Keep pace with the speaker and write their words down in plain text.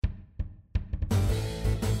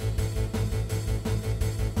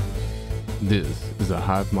This is a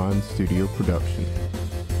Hive Mind Studio production.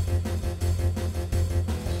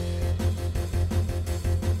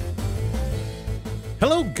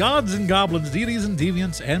 Hello, gods and goblins, deities and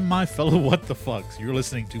deviants, and my fellow what the fucks. You're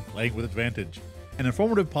listening to Playing with Advantage, an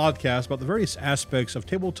informative podcast about the various aspects of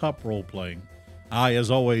tabletop role-playing. I,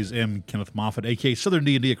 as always, am Kenneth Moffett, aka Southern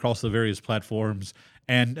D&D across the various platforms.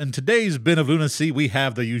 And in today's bin of lunacy, we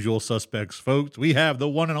have the usual suspects, folks. We have the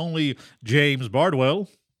one and only James Bardwell.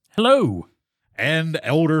 Hello. And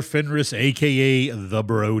Elder Fenris, aka the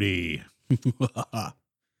Brody.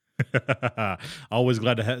 Always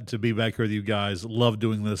glad to be back here with you guys. Love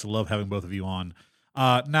doing this. Love having both of you on.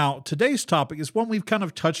 Now, today's topic is one we've kind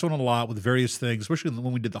of touched on a lot with various things, especially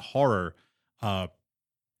when we did the horror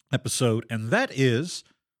episode, and that is,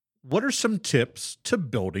 what are some tips to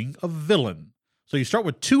building a villain? So you start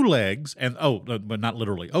with two legs, and but not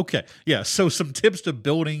literally. Okay, yeah. So some tips to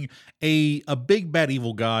building a big bad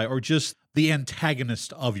evil guy, or just the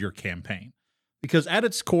antagonist of your campaign, because at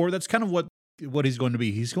its core, that's kind of what he's going to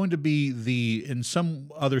be. He's going to be in some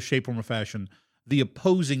other shape, form, or fashion, the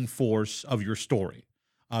opposing force of your story,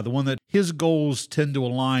 the one that his goals tend to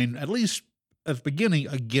align, at least at the beginning,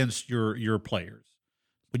 against your players.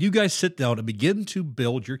 When you guys sit down and begin to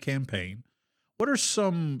build your campaign, what are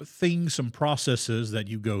some things, some processes that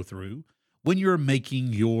you go through when you're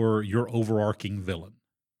making your overarching villain?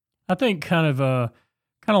 I think kind of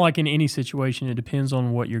like in any situation, it depends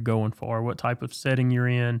on what you're going for, what type of setting you're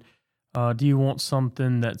in. Do you want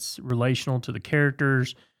something that's relational to the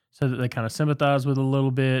characters so that they kind of sympathize with a little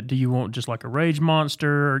bit? Do you want just like a rage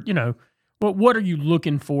monster? Or, what are you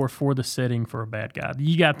looking for the setting for a bad guy?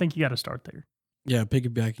 I think you got to start there. Yeah,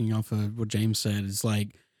 piggybacking off of what James said, it's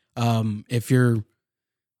like that's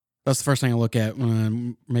the first thing I look at when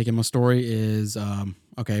I'm making my story is,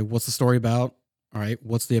 okay, what's the story about? All right,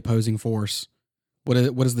 what's the opposing force? What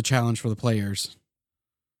is the challenge for the players?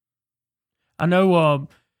 I know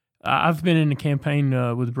I've been in a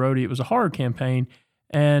campaign with Brody. It was a horror campaign,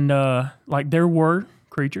 and there were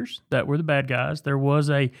creatures that were the bad guys. There was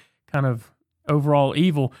a kind of overall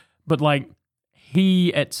evil, but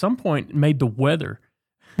he at some point made the weather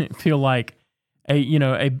feel like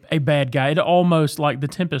a bad guy. It almost, like the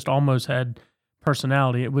Tempest almost had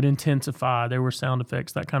personality. It would intensify. There were sound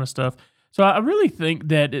effects, that kind of stuff. So I really think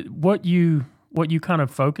that what you kind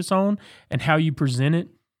of focus on and how you present it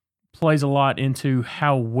plays a lot into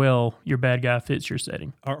how well your bad guy fits your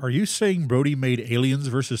setting. Are you saying Brody made Aliens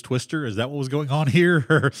versus Twister? Is that what was going on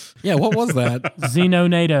here? Yeah, what was that?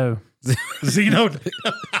 Xenonado. Xenonado.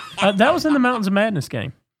 That was in the Mountains of Madness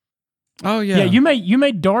game. Oh yeah. Yeah, you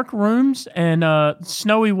made dark rooms and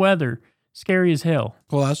snowy weather, scary as hell.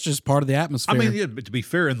 Well, that's just part of the atmosphere. I mean, yeah, but to be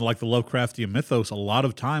fair, in the Lovecraftian mythos, a lot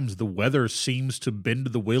of times the weather seems to bend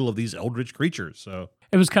to the will of these eldritch creatures. So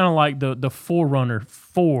it was kind of like the forerunner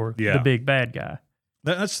for the big bad guy.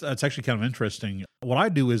 That's actually kind of interesting. What I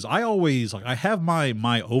do is I always I have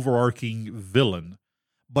my overarching villain,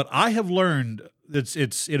 but I have learned it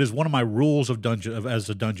is one of my rules of as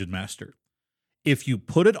a dungeon master. If you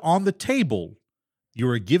put it on the table, you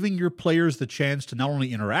are giving your players the chance to not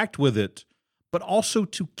only interact with it, but also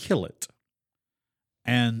to kill it.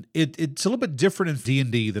 And it's a little bit different in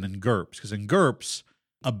D&D than in GURPS, because in GURPS,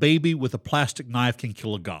 a baby with a plastic knife can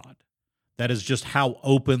kill a god. That is just how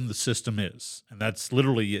open the system is. And that's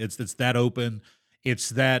literally, it's that open, it's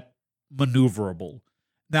that maneuverable.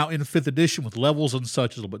 Now, in 5th edition with levels and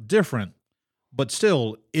such, it's a little bit different. But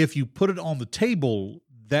still, if you put it on the table,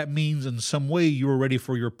 that means in some way you are ready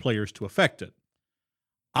for your players to affect it.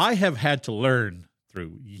 I have had to learn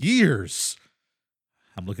through years,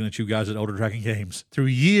 I'm looking at you guys at Elder Dragon Games, through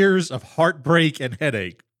years of heartbreak and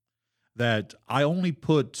headache, that I only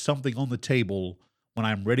put something on the table when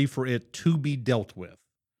I'm ready for it to be dealt with.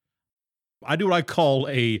 I do what I call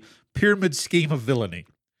a pyramid scheme of villainy.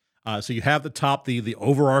 So you have the top, the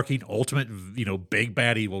overarching ultimate, big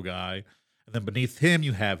bad evil guy. And then beneath him,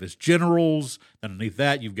 you have his generals. And underneath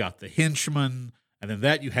that, you've got the henchmen. And then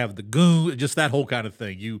that, you have the goon, just that whole kind of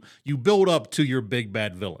thing. You build up to your big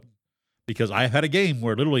bad villain. Because I have had a game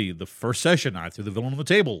where literally the first session, I threw the villain on the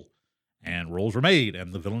table. And rolls were made,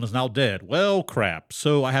 and the villain is now dead. Well, crap.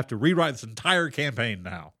 So I have to rewrite this entire campaign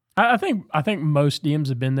now. I think most DMs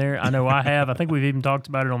have been there. I know I have. I think we've even talked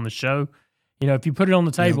about it on the show. If you put it on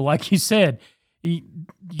the table, like you said,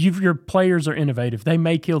 your players are innovative. They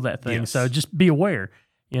may kill that thing, so just be aware.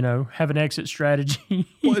 Have an exit strategy.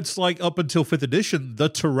 Well, it's like up until 5th edition,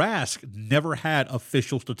 the Tarrasque never had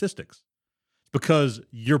official statistics because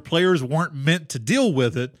your players weren't meant to deal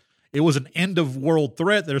with it. It was an end of world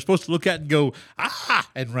threat that they're supposed to look at and go,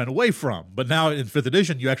 and run away from. But now in 5th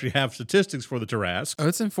edition, you actually have statistics for the Tarrasque. Oh,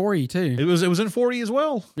 it's in 4E too. It was in 4E as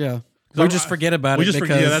well. Yeah. So We just forget about it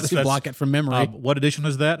because we block it from memory. What edition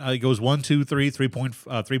is that? It goes 1, 2, 3,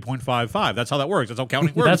 3.55. That's how that works. That's how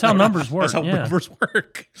counting works. That's how numbers work. That's how yeah. numbers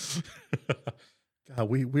work.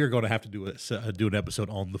 We are going to have to do an episode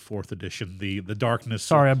on the 4th edition, the darkness.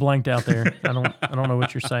 Sorry, I blanked out there. I don't know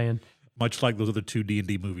what you're saying. Much like those other 2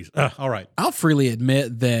 D&D movies. All right. I'll freely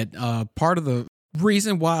admit that part of the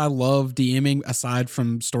reason why I love DMing, aside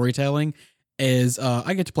from storytelling, is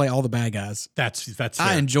I get to play all the bad guys. That's fair.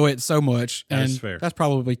 I enjoy it so much, That's and fair. that's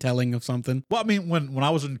probably telling of something. Well, I mean, when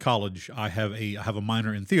I was in college, I have a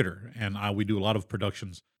minor in theater, and we do a lot of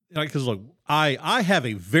productions. Because look, I have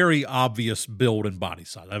a very obvious build and body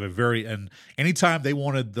size. I have and anytime they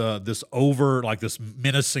wanted this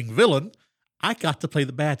menacing villain, I got to play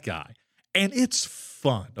the bad guy, and it's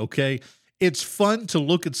fun. Okay, it's fun to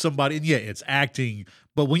look at somebody, and yeah, it's acting.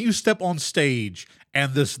 But when you step on stage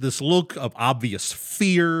and this look of obvious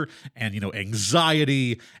fear and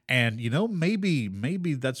anxiety, and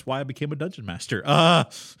maybe that's why I became a dungeon master.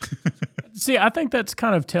 See, I think that's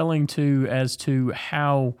kind of telling too as to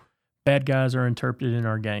how bad guys are interpreted in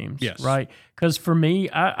our games. Yes. Right? Because for me,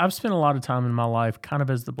 I've spent a lot of time in my life kind of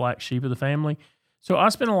as the black sheep of the family. So I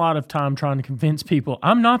spent a lot of time trying to convince people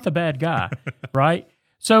I'm not the bad guy, right?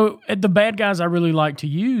 So the bad guys I really like to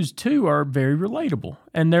use too are very relatable.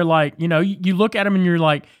 And they're like, you look at them and you're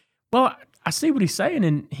like, well, I see what he's saying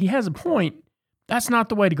and he has a point. That's not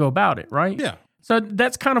the way to go about it, right? Yeah. So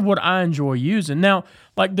that's kind of what I enjoy using. Now,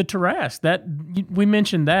 like the Tarrasque, we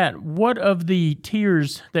mentioned that. What of the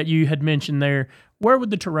tiers that you had mentioned there, where would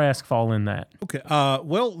the Tarrasque fall in that? Okay.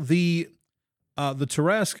 Well, the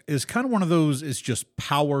Tarrasque is kind of one of those. It's just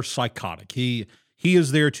power psychotic. He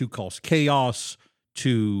is there to cause chaos,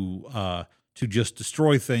 to just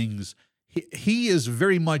destroy things. He is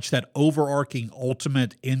very much that overarching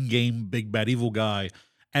ultimate in-game big bad evil guy,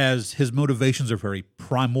 as his motivations are very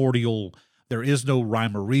primordial. There is no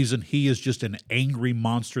rhyme or reason. He is just an angry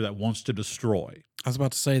monster that wants to destroy. I was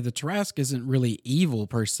about to say the Tarrasque isn't really evil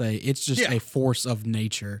per se. It's just a force of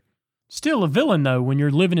nature. Still a villain though when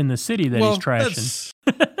you're living in the city that he's trashing.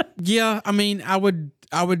 Yeah, I mean, I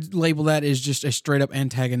would label that as just a straight up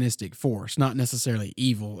antagonistic force, not necessarily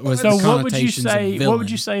evil. It was So the what would you connotations of say? villain. What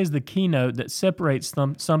would you say is the keynote that separates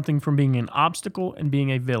something from being an obstacle and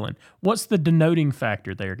being a villain? What's the denoting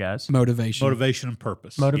factor there, guys? Motivation. Motivation and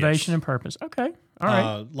purpose. Motivation and purpose. Okay, all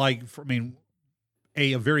right.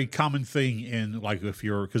 A very common thing in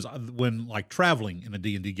because when traveling in a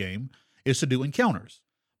D&D game is to do encounters.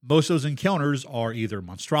 Most of those encounters are either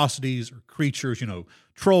monstrosities or creatures,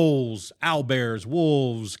 trolls, owlbears,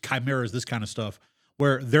 wolves, chimeras, this kind of stuff,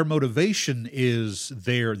 where their motivation is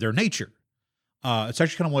their nature. It's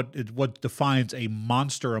actually kind of what defines a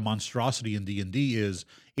monster, a monstrosity in D&D is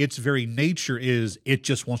its very nature is it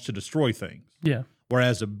just wants to destroy things. Yeah.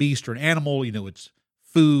 Whereas a beast or an animal, it's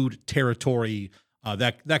food, territory,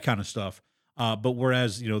 that kind of stuff. But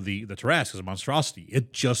whereas, the Tarrasque is a monstrosity,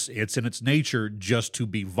 it's in its nature just to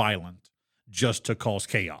be violent, just to cause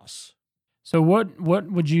chaos. So what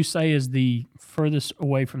would you say is the furthest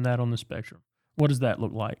away from that on the spectrum? What does that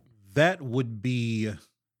look like? That would be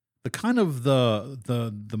the kind of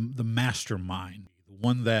the mastermind, the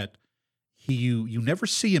one that you never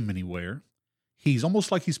see him anywhere. He's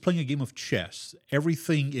almost like he's playing a game of chess.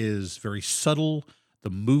 Everything is very subtle.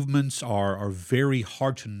 The movements are very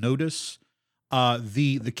hard to notice.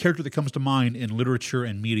 The character that comes to mind in literature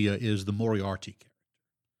and media is the Moriarty character,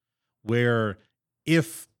 where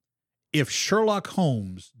if Sherlock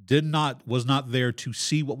Holmes was not there to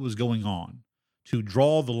see what was going on, to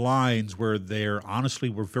draw the lines where there honestly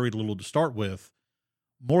were very little to start with,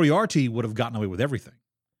 Moriarty would have gotten away with everything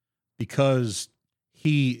because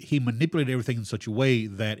he manipulated everything in such a way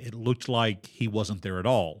that it looked like he wasn't there at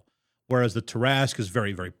all. Whereas the Tarrasque is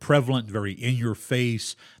very, very prevalent, very in your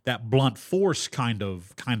face, that blunt force kind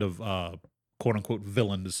of quote unquote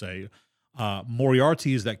villain to say.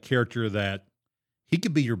 Moriarty is that character that he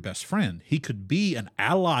could be your best friend. He could be an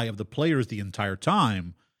ally of the players the entire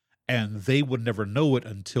time, and they would never know it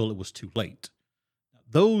until it was too late.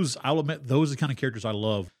 I'll admit, those are the kind of characters I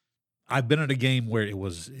love. I've been in a game where it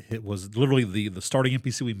was literally the starting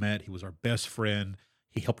NPC we met. He was our best friend.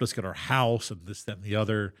 He helped us get our house and this, that, and the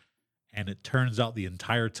other. And it turns out the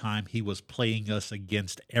entire time he was playing us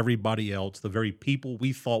against everybody else. The very people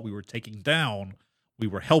we thought we were taking down, we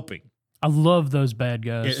were helping. I love those bad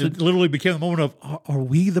guys. It literally became the moment of, are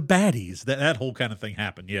we the baddies? That whole kind of thing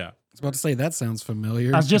happened, yeah. I was about to say, that sounds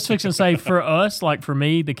familiar. I was just fixing to say, for us, like for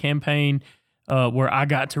me, the campaign where I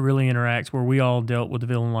got to really interact, where we all dealt with a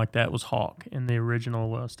villain like that, was Hawk in the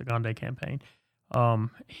original Stigande campaign.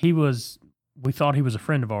 We thought he was a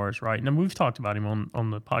friend of ours, right? And we've talked about him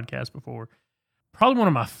on the podcast before. Probably one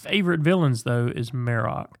of my favorite villains, though, is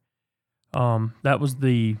Marok. That was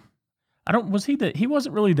he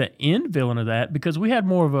wasn't really the end villain of that, because we had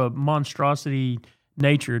more of a monstrosity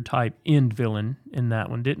nature type end villain in that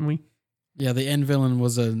one, didn't we? Yeah, the end villain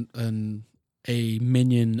was a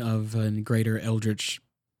minion of a greater eldritch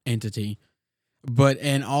entity. But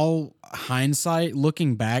in all hindsight,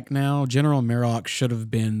 looking back now, General Marok should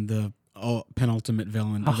have been the penultimate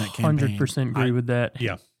villain of that campaign. 100% agree with that.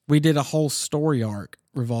 Yeah. We did a whole story arc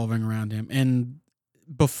revolving around him. And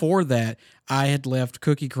before that, I had left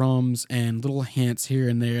cookie crumbs and little hints here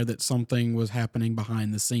and there that something was happening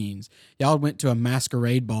behind the scenes. Y'all went to a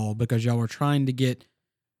masquerade ball because y'all were trying to get,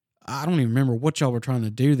 I don't even remember what y'all were trying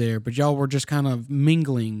to do there, but y'all were just kind of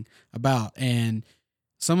mingling about. And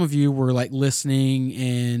some of you were like listening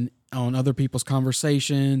and on other people's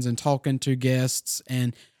conversations and talking to guests.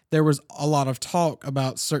 And there was a lot of talk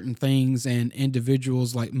about certain things and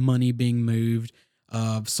individuals, like money being moved,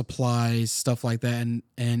 supplies, stuff like that.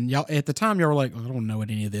 And y'all at the time, y'all were like, I don't know what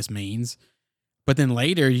any of this means. But then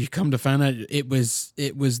later you come to find out it was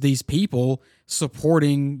these people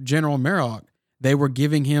supporting General Marok. They were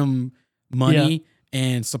giving him money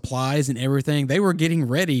and supplies and everything. They were getting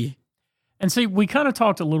ready. And see, we kind of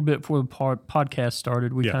talked a little bit before the podcast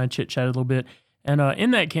started. We kind of chit-chatted a little bit. And in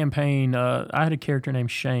that campaign, I had a character named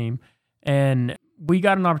Shame. And we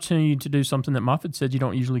got an opportunity to do something that Moffett said you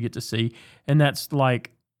don't usually get to see. And that's like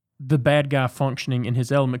the bad guy functioning in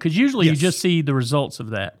his element. Because usually you just see the results of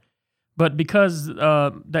that. But because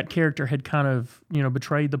that character had kind of,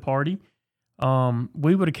 betrayed the party,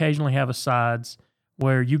 we would occasionally have asides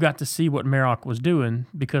where you got to see what Marok was doing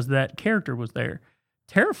because that character was there.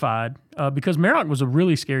 Terrified because Marok was a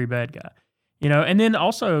really scary bad guy, and then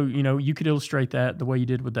also, you could illustrate that the way you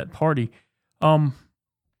did with that party. One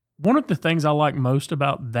of the things I like most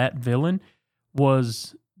about that villain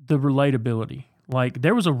was the relatability. Like,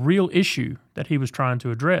 there was a real issue that he was trying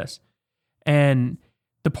to address, and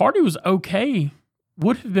the party was okay,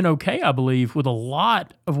 would have been okay, I believe, with a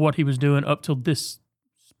lot of what he was doing up till this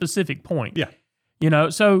specific point. Yeah.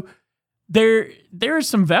 So there is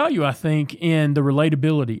some value, I think, in the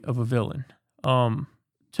relatability of a villain,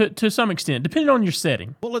 to some extent, depending on your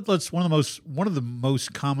setting. Well, let's one of the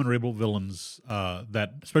most common relatable villains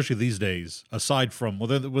that, especially these days, aside from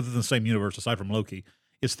within the same universe, aside from Loki,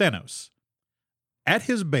 is Thanos. At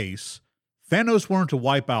his base, Thanos wanted to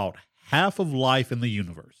wipe out half of life in the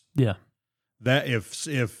universe. Yeah. That if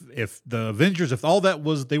the Avengers, if all that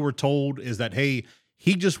was they were told is that, hey,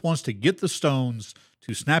 he just wants to get the stones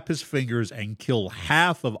to snap his fingers and kill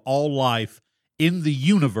half of all life in the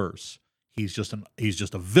universe. He's just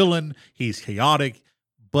a villain. He's chaotic.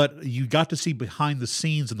 But you got to see behind the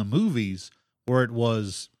scenes in the movies where it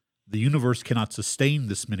was the universe cannot sustain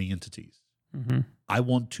this many entities. Mm-hmm. I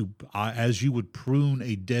want to, as you would prune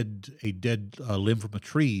a dead limb from a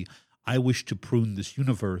tree, I wish to prune this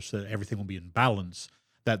universe so that everything will be in balance,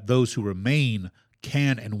 that those who remain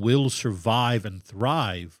can and will survive and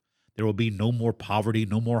thrive. There will be no more poverty,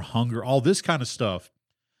 no more hunger, all this kind of stuff.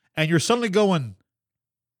 And you're suddenly going,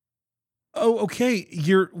 oh, okay,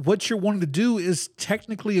 what you're wanting to do is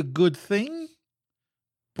technically a good thing,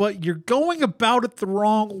 but you're going about it the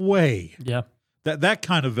wrong way. Yeah. That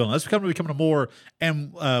kind of villain. That's becoming a more,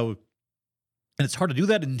 and it's hard to do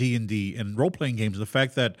that in D&D and role-playing games. The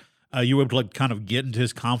fact that you were able to kind of get into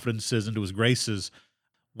his confidences, into his graces.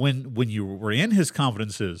 When you were in his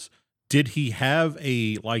confidences, did he have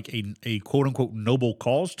a quote unquote noble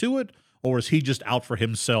cause to it, or is he just out for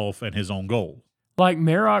himself and his own goal? Like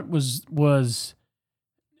Marok was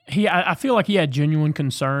I feel like he had genuine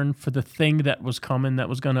concern for the thing that was coming, that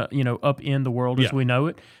was going to upend the world as we know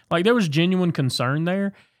it. Like, there was genuine concern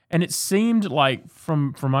there, and it seemed like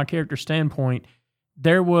from my character standpoint,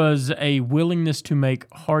 there was a willingness to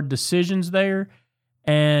make hard decisions there,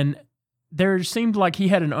 and there seemed like he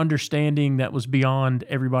had an understanding that was beyond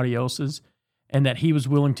everybody else's, and that he was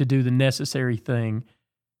willing to do the necessary thing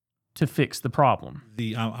to fix the problem.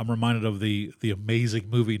 I'm reminded of the amazing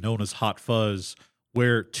movie known as Hot Fuzz,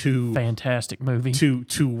 where fantastic movie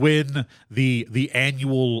to win the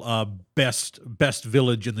annual best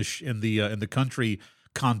village in the country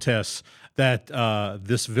contest, that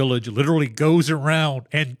this village literally goes around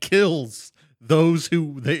and kills those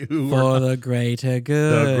who for are the greater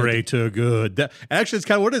good. The greater good. Actually, it's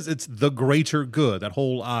kind of what it is. It's the greater good. That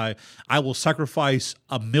whole I will sacrifice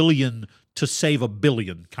 1 million to save 1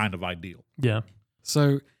 billion kind of ideal. Yeah.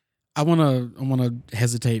 So I want to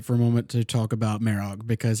hesitate for a moment to talk about Marog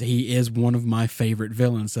because he is one of my favorite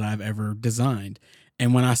villains that I've ever designed.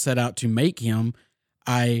 And when I set out to make him,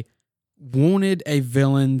 I wanted a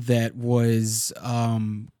villain that was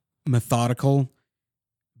methodical,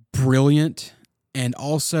 brilliant, and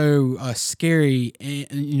also scary,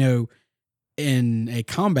 in a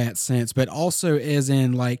combat sense, but also as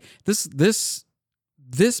in like this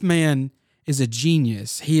man is a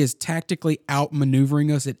genius. He is tactically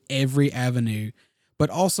outmaneuvering us at every avenue. But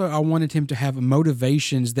also I wanted him to have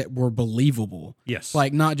motivations that were believable. Yes.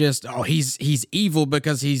 Like not just, he's evil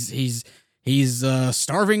because he's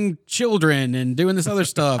starving children and doing this other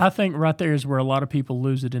stuff. I think right there is where a lot of people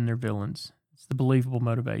lose it in their villains. It's the believable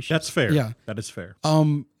motivation. That's fair. Yeah. That is fair.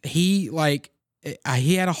 He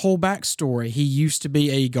had a whole backstory. He used to be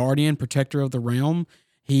a guardian protector of the realm.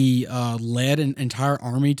 He led an entire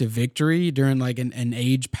army to victory during like an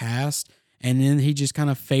age past, and then he just kind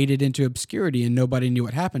of faded into obscurity and nobody knew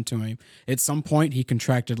what happened to him. At some point, he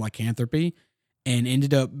contracted lycanthropy and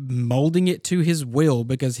ended up molding it to his will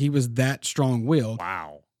because he was that strong-willed.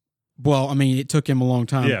 Wow. Well, I mean, it took him a long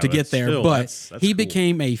time to get there, still, but that's he cool.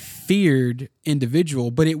 became a feared individual.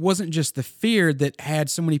 But it wasn't just the fear that had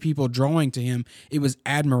so many people drawing to him. It was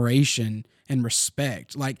admiration and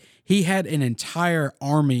respect. Like he had an entire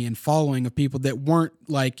army and following of people that weren't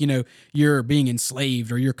like, you're being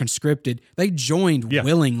enslaved or you're conscripted. They joined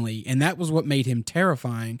willingly. And that was what made him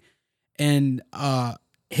terrifying. And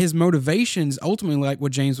his motivations, ultimately, like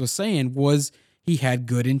what James was saying, was he had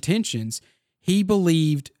good intentions. He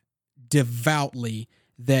believed devoutly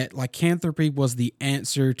that lycanthropy was the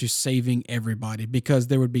answer to saving everybody because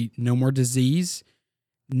there would be no more disease,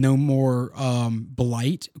 no more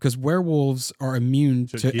blight, because werewolves are immune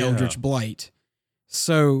to eldritch blight.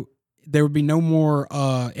 So there would be no more,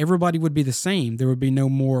 everybody would be the same. There would be no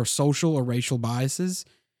more social or racial biases.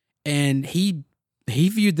 And he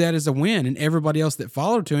viewed that as a win, and everybody else that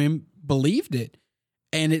followed to him believed it.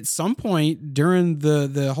 And at some point during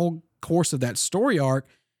the whole course of that story arc,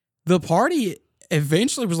 the party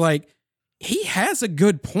eventually was like, he has a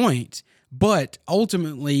good point, but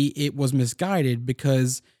ultimately it was misguided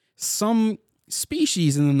because some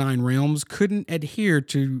species in the Nine Realms couldn't adhere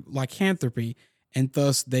to lycanthropy, and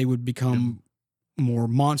thus they would become more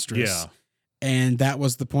monstrous. Yeah. And that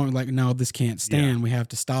was the point, like, no, this can't stand. Yeah. We have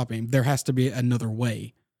to stop him. There has to be another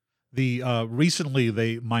way. The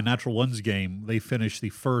recently my Natural Ones game, they finished the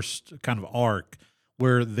first kind of arc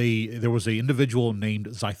where there was an individual named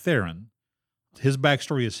Zytherin. His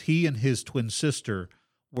backstory is he and his twin sister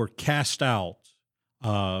were cast out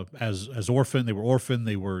as orphan. They were orphaned.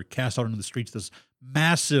 They were cast out into the streets of this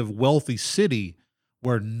massive, wealthy city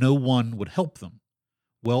where no one would help them.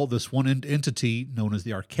 Well, this one entity known as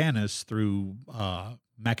the Arcanist, through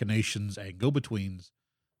machinations and go-betweens,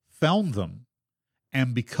 found them.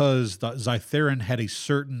 And because the Zytherin had a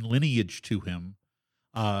certain lineage to him,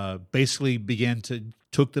 basically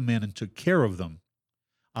took them in and took care of them.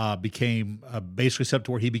 Became basically set up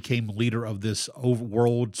to where he became leader of this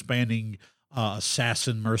world-spanning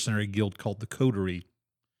assassin mercenary guild called the Coterie.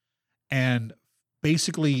 And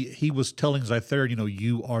basically, he was telling Zytherin,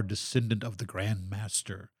 you are descendant of the Grand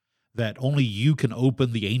Master, that only you can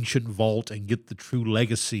open the ancient vault and get the true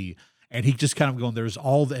legacy. And he just kind of going, there's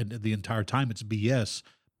all the entire time it's BS,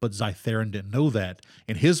 but Zytherin didn't know that.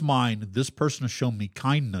 In his mind, this person has shown me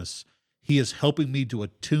kindness. He is helping me to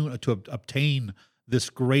obtain this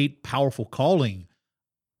great, powerful calling.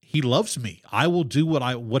 He loves me. I will do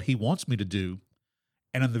what he wants me to do.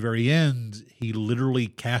 And in the very end, he literally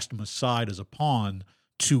cast him aside as a pawn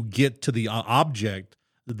to get to the object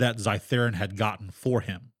that Zytherin had gotten for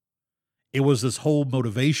him. It was this whole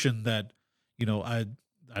motivation that, I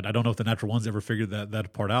don't know if the Natural Ones ever figured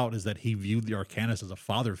that part out, is that he viewed the Arcanist as a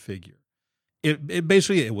father figure. It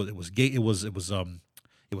basically was gaslighting,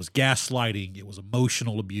 it was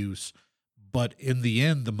emotional abuse, but in the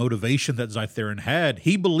end, the motivation that Zytherin had,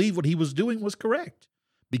 he believed what he was doing was correct.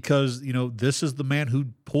 Because, this is the man who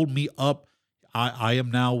pulled me up. I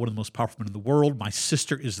am now one of the most powerful men in the world. My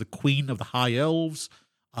sister is the queen of the high elves,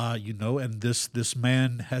 and this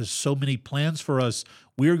man has so many plans for us.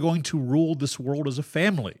 We are going to rule this world as a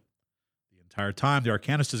family. The entire time, the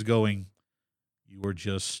Arcanist is going, you are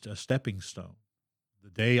just a stepping stone. The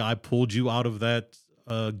day I pulled you out of that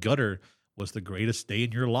gutter was the greatest day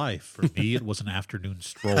in your life. For me, it was an afternoon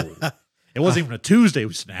stroll. It wasn't even a Tuesday. It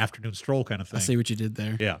was an afternoon stroll kind of thing. I see what you did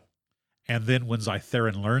there. Yeah. And then when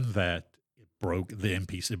Zytherin learned that, it broke the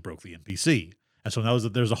NPC. And so now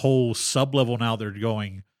there's a whole sub-level now they're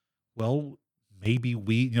going, well, maybe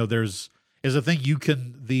there's a thing you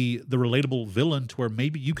can, the relatable villain to where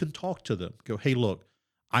maybe you can talk to them. Go, hey, look,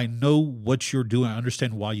 I know what you're doing. I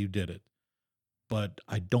understand why you did it, but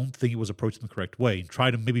I don't think it was approached in the correct way. And try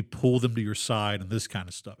to maybe pull them to your side and this kind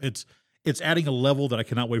of stuff. It's adding a level that I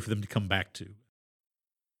cannot wait for them to come back to.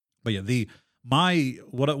 But yeah,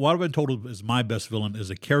 what I've been told is my best villain is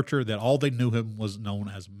a character that all they knew him was known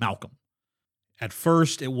as Malcolm. At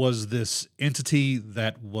first, it was this entity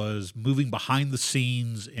that was moving behind the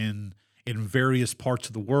scenes in various parts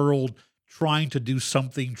of the world, trying to do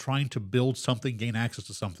something, trying to build something, gain access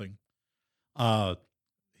to something.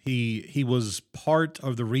 He was part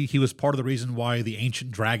of the reason why the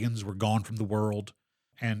ancient dragons were gone from the world,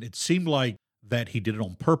 and it seemed like that he did it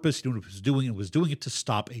on purpose. He knew what he was doing, and was doing it to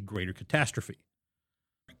stop a greater catastrophe.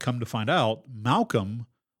 Come to find out, Malcolm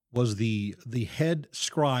was the head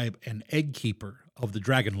scribe and egg keeper of the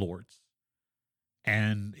Dragon Lords,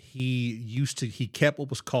 and he kept what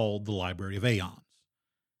was called the Library of Aeons,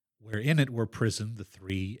 where in it were prisoned the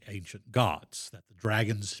 3 ancient gods that the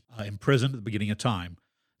dragons imprisoned at the beginning of time.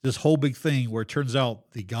 This whole big thing where it turns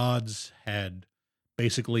out the gods had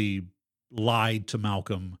basically lied to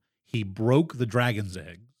Malcolm. He broke the dragon's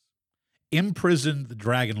eggs, imprisoned the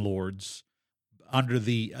Dragon Lords under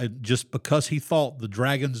just because he thought the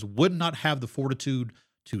dragons would not have the fortitude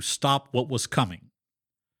to stop what was coming.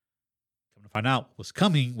 Come to find out, what was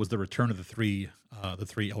coming was the return of the three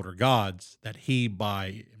elder gods that he,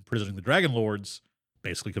 by imprisoning the Dragon Lords,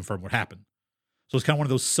 basically confirmed what happened. So it's kind of one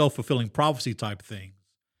of those self-fulfilling prophecy type things.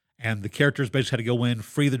 And the characters basically had to go in,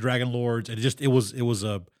 free the Dragon Lords, and it was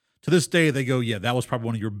a, to this day they go, yeah, that was probably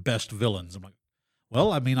one of your best villains. I'm like,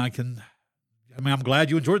 well, I'm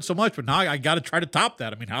glad you enjoyed it so much, but now I got to try to top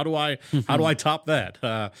that. I mean, how do I top that?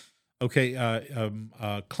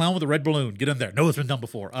 Clown with a red balloon, get in there. No, it's been done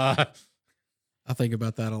before. I think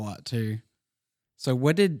about that a lot too. So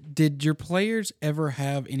what did your players ever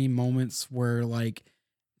have any moments where like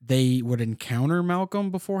they would encounter Malcolm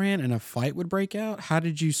beforehand and a fight would break out? How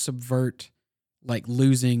did you subvert like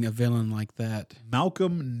losing a villain like that?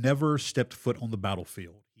 Malcolm never stepped foot on the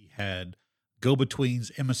battlefield. He had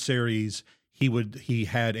go-betweens, emissaries. He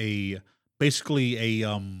had basically a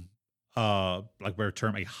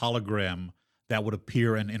hologram that would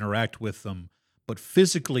appear and interact with them. But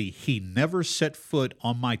physically, he never set foot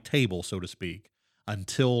on my table, so to speak,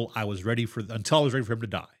 until I was ready for him to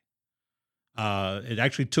die. It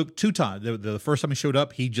actually took 2 times. The first time he showed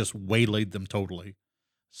up, he just waylaid them totally.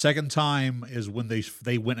 Second time is when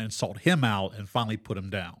they went and sought him out and finally put him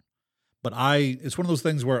down. But it's one of those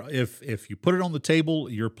things where if you put it on the table,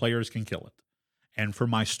 your players can kill it. And for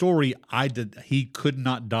my story, he could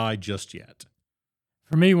not die just yet.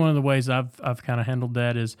 For me, one of the ways I've kind of handled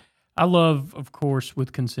that is I love, of course,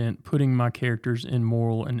 with consent, putting my characters in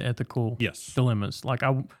moral and ethical dilemmas. Like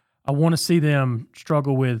I want to see them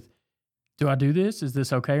struggle with, do I do this? Is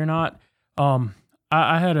this okay or not? I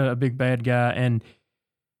had a big bad guy, and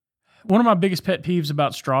one of my biggest pet peeves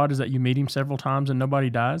about Strahd is that you meet him several times and nobody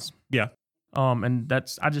dies. Yeah. And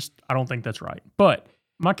I don't think that's right. But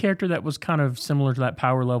my character that was kind of similar to that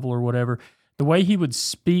power level or whatever, the way he would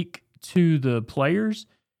speak to the players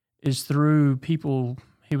is through people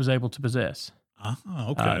he was able to possess.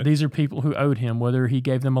 Okay. These are people who owed him, whether he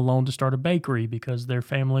gave them a loan to start a bakery because their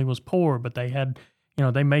family was poor, but they had,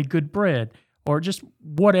 they made good bread, or just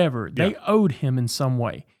whatever. Yeah. They owed him in some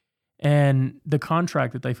way. And the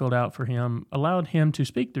contract that they filled out for him allowed him to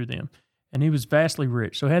speak through them. And he was vastly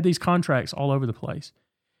rich. So he had these contracts all over the place.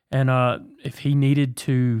 And if he needed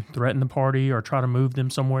to threaten the party or try to move them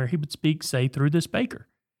somewhere, he would speak, say, through this baker.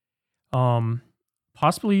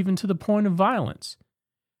 Possibly even to the point of violence.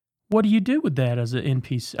 What do you do with that as an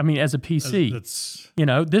NPC? I mean, as a PC?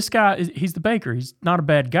 This guy, he's the baker. He's not a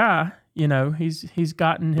bad guy. He's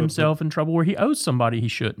gotten himself in trouble where he owes somebody he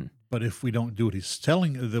shouldn't. But if we don't do what he's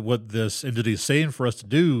telling, what this entity is saying for us to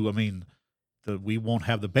do, I mean, we won't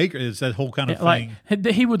have the baker. It's that whole kind of thing.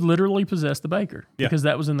 He would literally possess the baker because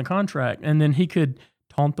that was in the contract. And then he could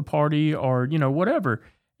taunt the party or, whatever.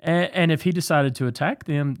 And if he decided to attack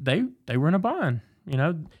them, they were in a bind.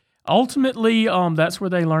 Ultimately, that's where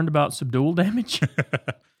they learned about subdual damage.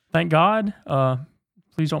 Thank God.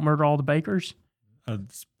 Please don't murder all the bakers.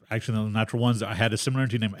 Actually, the natural ones, I had a similar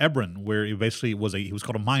entity named Ebron, where he basically he was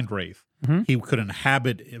called a mind wraith. Mm-hmm. He could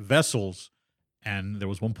inhabit vessels, and there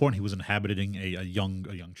was one point he was inhabiting a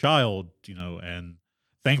young child, and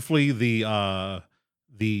thankfully the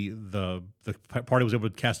party was able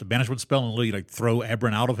to cast a banishment spell and literally throw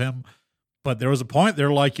Ebron out of him. But there was a point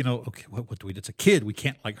they're like, okay, what do we do? It's a kid. We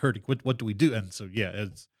can't hurt it. What do we do? And so,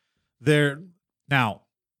 it's there. Now,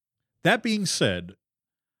 that being said,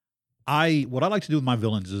 what I like to do with my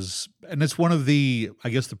villains is, and it's one of the, I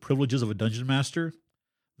guess, the privileges of a dungeon master.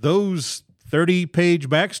 Those 30-page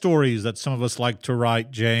backstories that some of us like to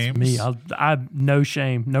write, James. Me, I no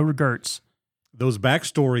shame, no regrets. Those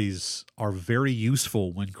backstories are very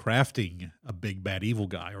useful when crafting a big bad evil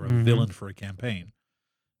guy or a villain for a campaign.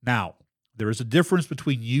 Now, there is a difference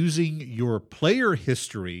between using your player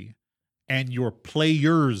history and your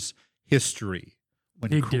player's history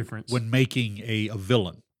when making a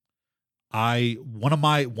villain. One of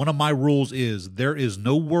my rules is there is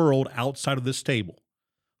no world outside of this table.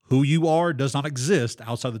 Who you are does not exist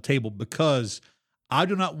outside the table, because I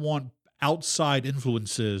do not want outside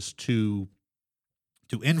influences to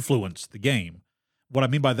influence the game. What I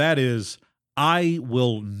mean by that is I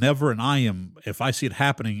will never, and if I see it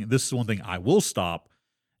happening, this is one thing I will stop,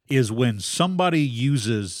 is when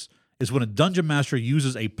when a dungeon master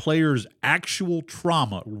uses a player's actual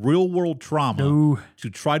trauma, real world trauma, to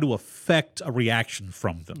try to affect a reaction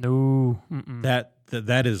from them. No.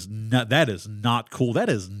 That is not cool. That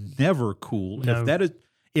is never cool. No.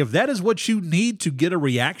 If that is what you need to get a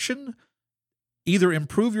reaction, either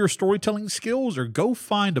improve your storytelling skills or go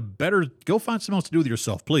find something else to do with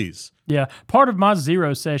yourself, please. Yeah. Part of my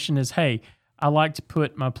zero session is, hey, I like to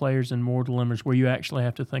put my players in more dilemmas where you actually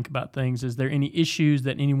have to think about things. Is there any issues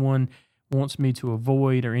that anyone wants me to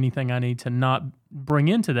avoid or anything I need to not bring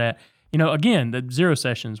into that? Again, the zero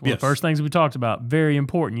sessions, one of the first things we talked about, very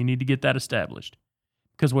important. You need to get that established,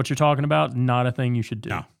 because what you're talking about, not a thing you should do.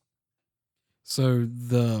 No. So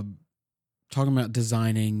talking about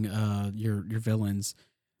designing your villains,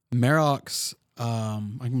 Marok's,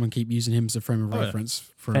 I'm going to keep using him as a frame of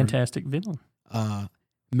reference. For fantastic villain.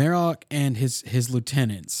 Marok and his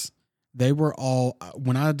lieutenants, they were all,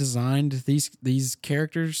 when I designed these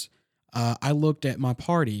characters, I looked at my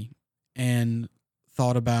party and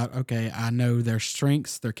thought about, okay, I know their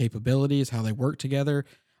strengths, their capabilities, how they work together.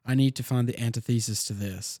 I need to find the antithesis to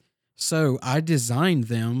this. So I designed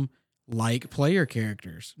them like player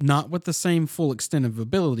characters, not with the same full extent of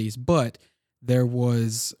abilities, but there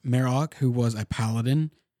was Marok, who was a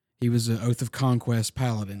paladin. He was an Oath of Conquest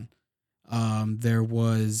paladin. There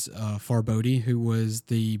was Farbody, who was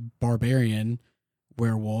the barbarian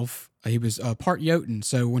werewolf. He was part Jotun,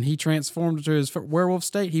 so when he transformed into his werewolf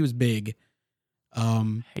state, he was big.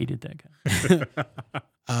 Hated that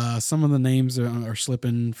guy. Some of the names are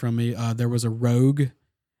slipping from me. There was a rogue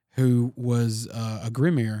who was a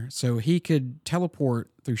Grimir, so he could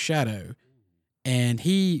teleport through shadow. And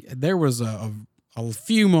there was a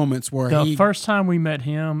few moments where the first time we met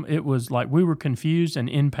him, it was like we were confused and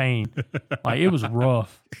in pain. Like, it was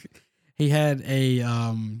rough. He had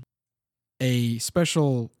a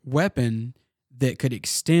special weapon that could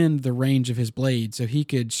extend the range of his blade, so he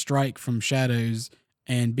could strike from shadows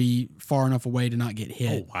and be far enough away to not get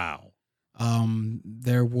hit. Oh, wow.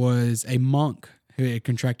 There was a monk who had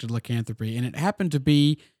contracted lycanthropy, and it happened to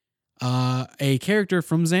be a character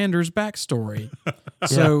from Xander's backstory.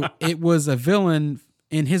 So it was a villain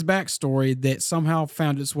in his backstory that somehow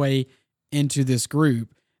found its way into this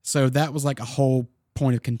group. So that was like a whole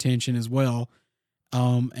point of contention as well.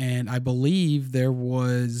 And I believe there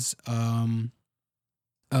was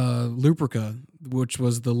Lubrica, which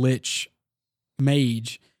was the Lich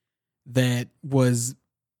mage that was...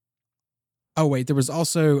 Oh, wait, there was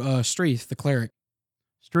also Streeth, the cleric.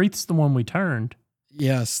 Streeth's the one we turned.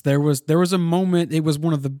 Yes, there was a moment. It was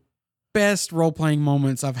one of the best role-playing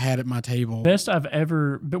moments I've had at my table. Best I've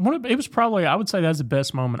ever... But it was probably... I would say that's the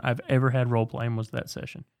best moment I've ever had role-playing was that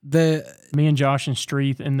session. Me and Josh and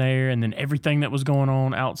Streeth in there, and then everything that was going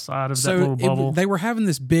on outside of that little bubble. They were having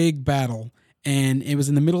this big battle, and it was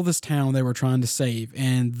in the middle of this town they were trying to save,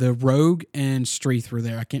 and the rogue and Streeth were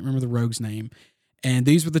there. I can't remember the rogue's name. And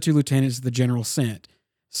these were the two lieutenants the general sent.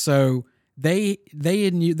 So they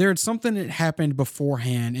knew there had something that happened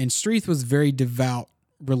beforehand, and Streeth was very devout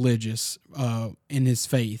religious in his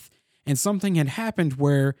faith. And something had happened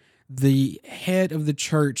where the head of the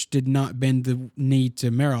church did not bend the knee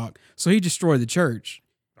to Marok, so he destroyed the church.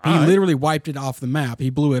 He literally wiped it off the map.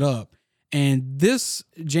 He blew it up. And this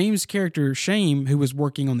James character, Shame, who was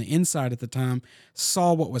working on the inside at the time,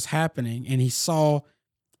 saw what was happening, and he saw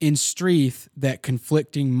in Streeth that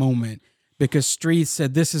conflicting moment, because Streeth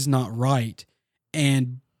said this is not right,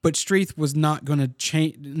 but Streeth was not going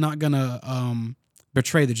to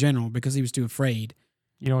betray the general because he was too afraid.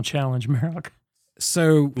 You don't challenge Marok.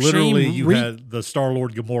 So literally, you had the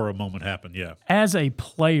Star-Lord Gamora moment happen. Yeah. As a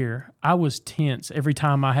player, I was tense every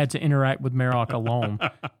time I had to interact with Marok alone.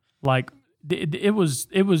 Like it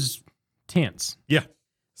was tense. Yeah.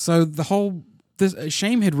 So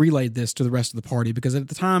Shame had relayed this to the rest of the party because at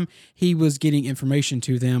the time he was getting information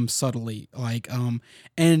to them subtly,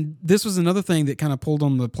 and this was another thing that kind of pulled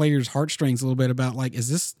on the players' heartstrings a little bit about, like, is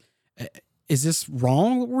this is this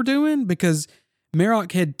wrong what we're doing? Because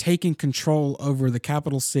Merrock had taken control over the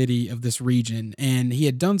capital city of this region, and he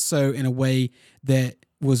had done so in a way that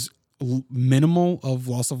was minimal of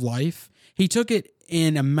loss of life. He took it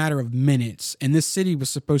in a matter of minutes, and this city was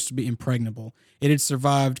supposed to be impregnable. It had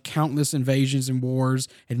survived countless invasions and wars,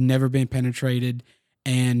 had never been penetrated,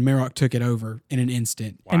 and Merrock took it over in an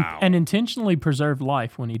instant. Wow. And intentionally preserved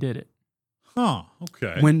life when he did it. Huh.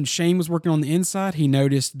 Okay. When Shane was working on the inside, he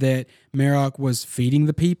noticed that Merrock was feeding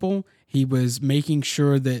the people. He was making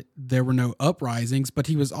sure that there were no uprisings, but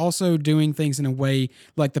he was also doing things in a way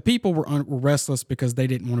like the people were restless because they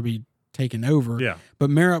didn't want to be taken over. Yeah. But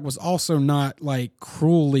Merrock was also not like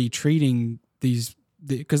cruelly treating these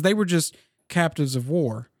because they were just captives of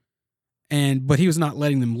war, but he was not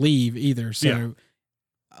letting them leave either. So,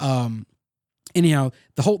 anyhow,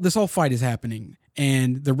 this whole fight is happening,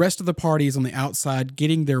 and the rest of the party is on the outside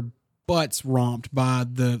getting their butts romped by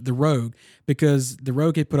the rogue because the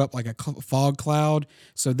rogue had put up like a fog cloud,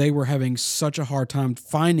 so they were having such a hard time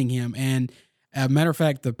finding him. And as a matter of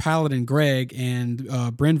fact, the paladin Greg and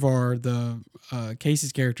Brynvar, the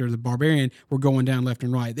Casey's character, the barbarian, were going down left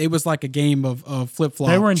and right. It was like a game of flip flop.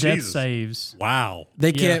 They were in death Jesus. saves. Wow.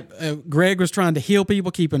 They kept Greg was trying to heal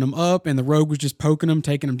people, keeping them up, and the rogue was just poking them,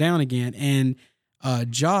 taking them down again. And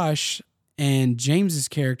Josh and James's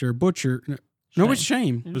character Butcher. No, it's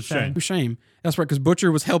Shame. It's Shame. It was Shame. That's right, because Butcher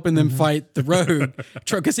was helping them fight the rogue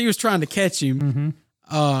because he was trying to catch him.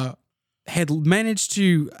 Had managed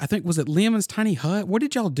to, I think, was it Lemon's tiny hut? What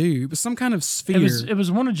did y'all do? It was some kind of sphere. It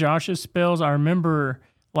was one of Josh's spells. I remember,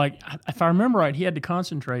 like, if I remember right, he had to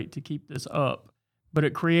concentrate to keep this up, but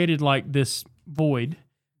it created like this void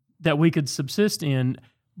that we could subsist in,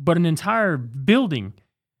 but an entire building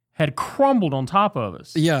had crumbled on top of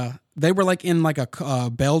us. Yeah. They were like in like a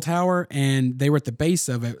bell tower, and they were at the base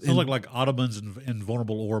of it. Sounds like Ottoman's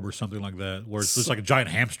invulnerable orb or something like that, where it's just like a giant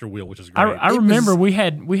hamster wheel, which is great. I remember we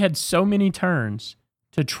had so many turns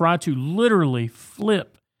to try to literally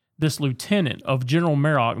flip this lieutenant of General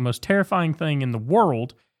Merrock, the most terrifying thing in the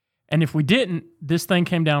world. And if we didn't, this thing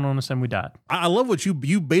came down on us and we died. I love what you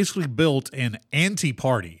basically built an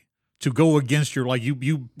anti-party to go against your, like, you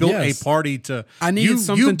built a party to... I needed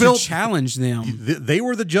something to challenge them. They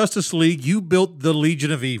were the Justice League. You built the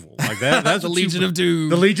Legion of Evil. Like that. That's the Legion of Doom.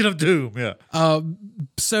 The Legion of Doom, yeah.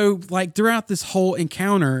 So, like, throughout this whole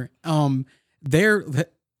encounter, I'm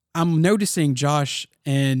noticing Josh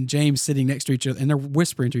and James sitting next to each other, and they're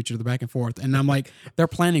whispering to each other back and forth. And I'm like, they're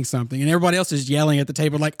planning something. And everybody else is yelling at the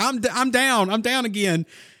table, like, I'm down again.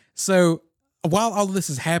 So... while all of this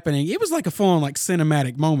is happening, it was like a full-on like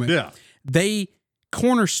cinematic moment. Yeah. They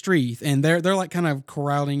corner Streeth, and they're like kind of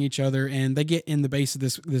corralling each other, and they get in the base of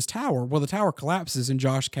this tower. Well, the tower collapses, and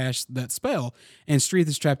Josh cast that spell, and Streeth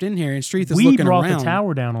is trapped in here, and Streeth is looking around. We brought the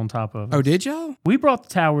tower down on top of us. Oh, did y'all? We brought the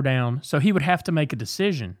tower down, so he would have to make a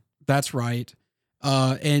decision. That's right.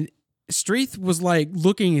 And Streeth was like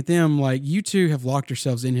looking at them like, you two have locked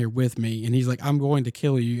yourselves in here with me, and he's like, I'm going to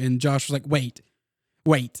kill you. And Josh was like,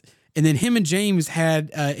 wait. And then him and James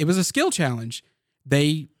had, it was a skill challenge.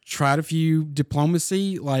 They tried a few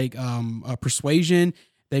diplomacy, like persuasion.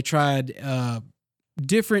 They tried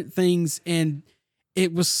different things. And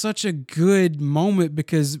it was such a good moment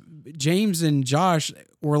because James and Josh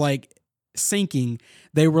were like sinking.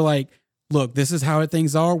 They were like, look, this is how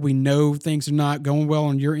things are. We know things are not going well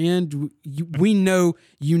on your end. We know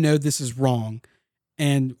this is wrong.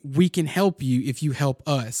 And we can help you if you help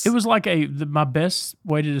us. It was like my best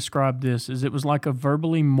way to describe this is it was like a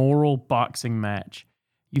verbally moral boxing match.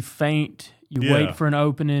 You feint, you wait for an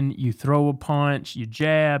opening, you throw a punch, you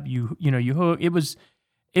jab, you hook. It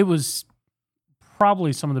was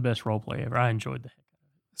probably some of the best role play ever. I enjoyed that.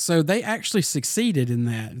 So they actually succeeded in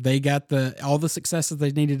that. They got all the successes they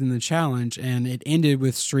needed in the challenge, and it ended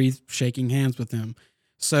with Streeth shaking hands with them.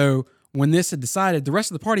 So when this had decided, the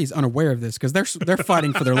rest of the party is unaware of this because they're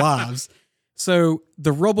fighting for their lives. So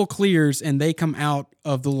the rubble clears and they come out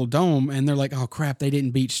of the little dome and they're like, oh crap, they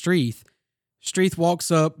didn't beat Streeth. Streeth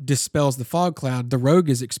walks up, dispels the fog cloud. The rogue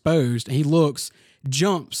is exposed and he looks,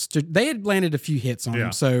 jumps. They had landed a few hits on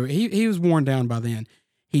him, so he was worn down by then.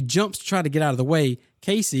 He jumps to try to get out of the way.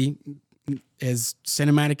 Casey, as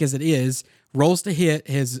cinematic as it is, rolls to hit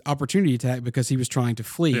his opportunity attack because he was trying to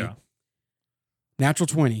flee. Yeah. Natural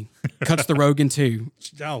 20 cuts the rogue in two.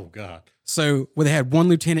 Oh, God. So they had one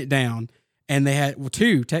lieutenant down, and they had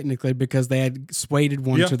two technically because they had swayed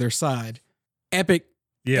one to their side. Epic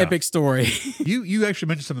story. You actually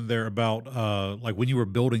mentioned something there about like when you were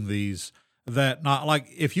building these, that not like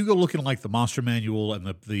if you go looking like the monster manual and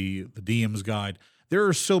the DM's guide, there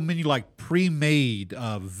are so many like pre-made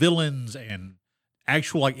villains and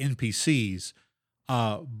actual like NPCs.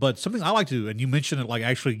 But something I like to do, and you mentioned it, like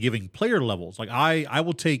actually giving player levels. Like I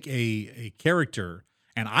will take a character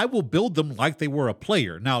and I will build them like they were a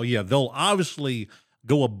player. Now, yeah, they'll obviously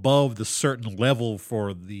go above the certain level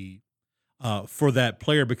for that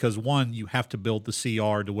player because one, you have to build the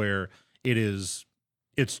CR to where it's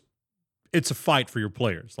a fight for your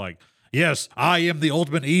players. Like, yes, I am the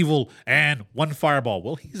ultimate evil and one fireball.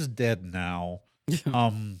 Well, he's dead now.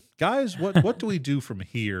 Guys, what do we do from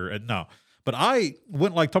here? And no. But I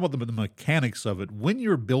went like talk about the mechanics of it. When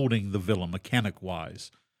you're building the villain, mechanic wise,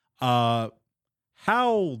 what's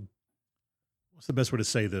the best way to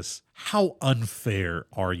say this? How unfair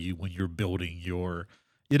are you when you're building your?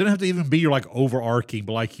 It doesn't have to even be your like overarching,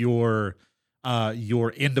 but like your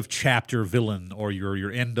end of chapter villain or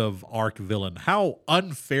your end of arc villain. How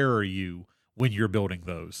unfair are you when you're building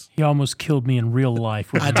those? He almost killed me in real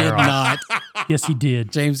life. With I did not. Yes, he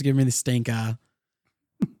did. James gave me the stink eye.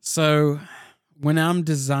 So when I'm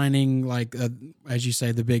designing, like, as you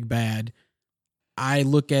say, the big bad, I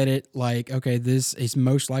look at it like, okay, this is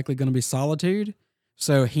most likely going to be Solitude.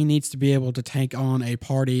 So he needs to be able to take on a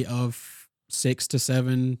party of 6 to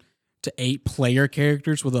 7 to 8 player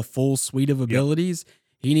characters with a full suite of abilities. Yep.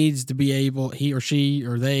 He needs to be able, he or she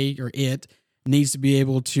or they or it needs to be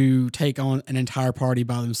able to take on an entire party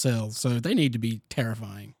by themselves. So they need to be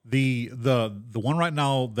terrifying. The one right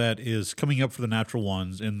now that is coming up for the natural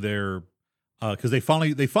ones in their because they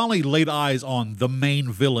finally laid eyes on the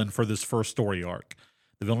main villain for this first story arc.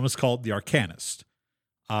 The villain is called the Arcanist.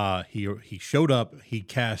 He showed up. He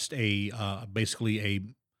cast basically a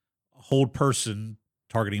hold person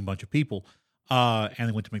targeting a bunch of people, and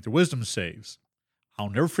they went to make their wisdom saves.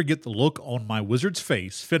 I'll never forget the look on my wizard's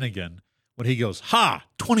face, Finnegan, when he goes, "Ha,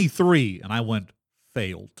 23," and I went,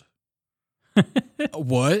 "Failed."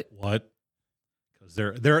 What? Because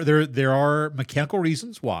there are mechanical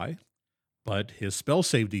reasons why, but his spell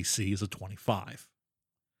save DC is a 25.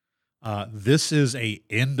 This is a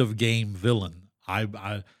end of game villain.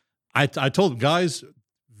 I told them, guys,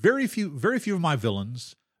 very few of my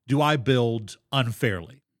villains do I build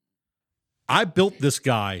unfairly. I built this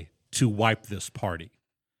guy to wipe this party.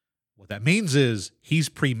 What that means is he's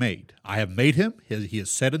pre-made. I have made him. He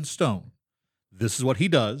is set in stone. This is what he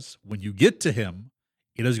does. When you get to him,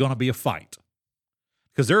 it is going to be a fight.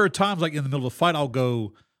 Because there are times like in the middle of a fight, I'll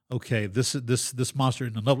go, okay, this monster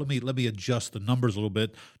isn't enough. Let me adjust the numbers a little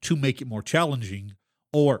bit to make it more challenging.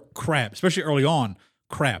 Or crap, especially early on,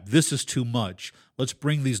 crap, this is too much. Let's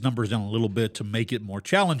bring these numbers down a little bit to make it more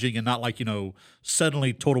challenging and not like,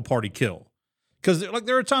 suddenly total party kill. Because like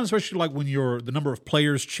there are times, especially like when the number of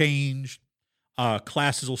players change,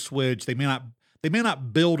 classes will switch. They may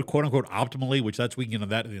not build quote unquote optimally, which that's we can get into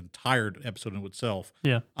that in the entire episode in itself.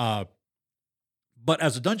 Yeah. But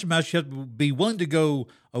as a dungeon master, you have to be willing to go,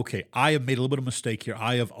 okay, I have made a little bit of mistake here.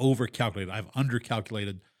 I have overcalculated. I've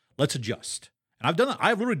undercalculated. Let's adjust. And I've done it.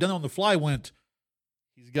 I've literally done it on the fly.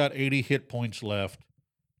 He's got 80 hit points left.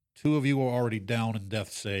 2 of you are already down in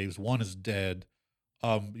death saves. 1 is dead.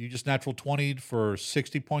 You just natural 20 for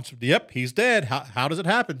 60 points. Yep, he's dead. How does it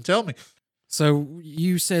happen? Tell me. So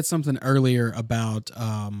you said something earlier about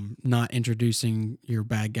not introducing your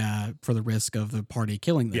bad guy for the risk of the party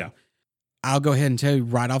killing them. Yeah. I'll go ahead and tell you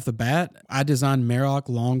right off the bat, I designed Marok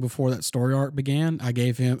long before that story arc began. I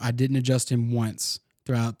didn't adjust him once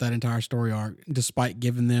throughout that entire story arc, despite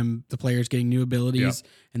giving them the players getting new abilities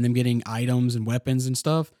and them getting items and weapons and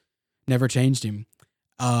stuff. Never changed him.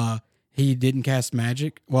 He didn't cast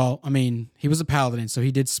magic. Well, I mean, he was a paladin, so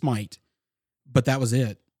he did smite, but that was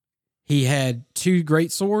it. He had 2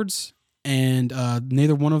 great swords, and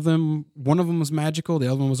neither one of them was magical. The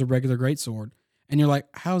other one was a regular great sword. And you're like,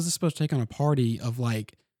 how is this supposed to take on a party of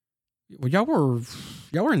like, well, y'all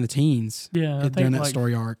were in the teens. Yeah, I during think that like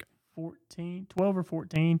story arc. 12 or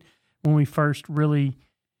 14 when we first really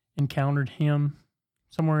encountered him,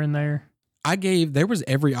 somewhere in there. There was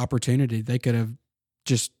every opportunity they could have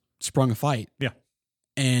just sprung a fight. Yeah.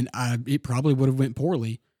 And it probably would have went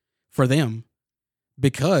poorly for them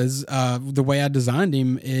because the way I designed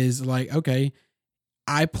him is like, okay,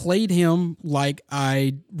 I played him like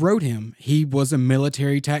I wrote him. He was a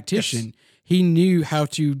military tactician. Yes. He knew how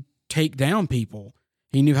to take down people.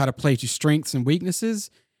 He knew how to play to strengths and weaknesses.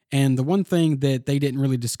 And the one thing that they didn't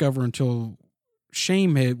really discover until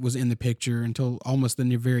Shame was in the picture, until almost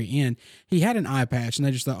the very end, he had an eye patch, and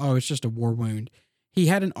they just thought, oh, it's just a war wound. He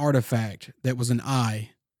had an artifact that was an eye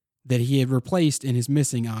that he had replaced in his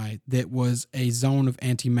missing eye that was a zone of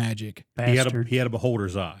anti-magic. He had a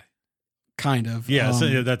beholder's eye. kind of. Yeah,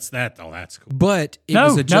 so that's that. Oh, that's cool. But it No,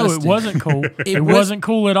 was adjusted. it wasn't cool. It wasn't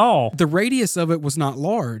cool at all. The radius of it was not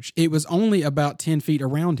large. It was only about 10 feet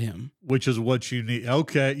around him. Which is what you need.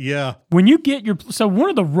 Okay, yeah. When you get so one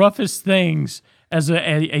of the roughest things as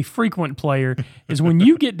a frequent player is when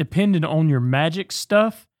you get dependent on your magic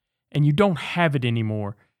stuff and you don't have it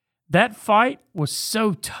anymore. That fight was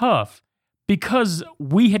so tough because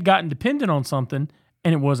we had gotten dependent on something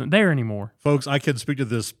and it wasn't there anymore. Folks, I can speak to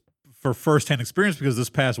this for firsthand experience because this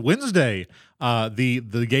past Wednesday,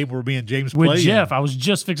 the game where me and James With played Jeff, I was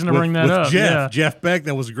just fixing to bring that with up. Jeff Beck,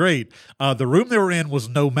 that was great. The room they were in was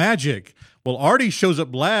no magic. Well, Artie shows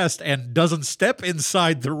up last and doesn't step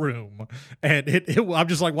inside the room, and I'm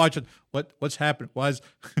just like watching what's happening. Why is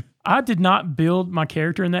I did not build my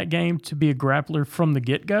character in that game to be a grappler from the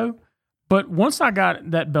get-go, but once I got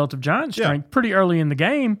that belt of giant strength pretty early in the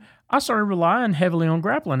game, I started relying heavily on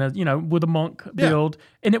grappling, as with a monk build,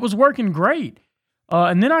 and it was working great.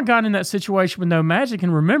 And then I got in that situation with no magic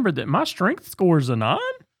and remembered that my strength score is a 9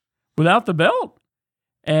 without the belt.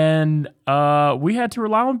 And we had to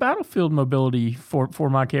rely on battlefield mobility for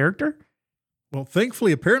my character. Well,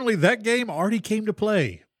 thankfully, apparently that game already came to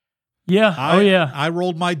play. Yeah. I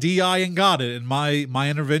rolled my DI and got it, and my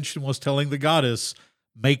intervention was telling the goddess,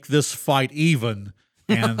 make this fight even,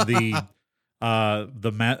 and the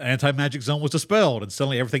anti-magic zone was dispelled, and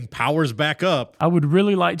suddenly everything powers back up. I would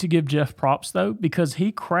really like to give Jeff props, though, because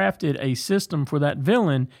he crafted a system for that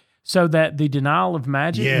villain so that the denial of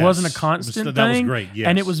magic wasn't a constant thing. That was great, yes.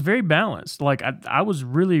 And it was very balanced. Like, I was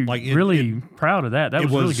really, really proud of that. That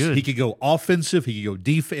was really good. He could go offensive. He could go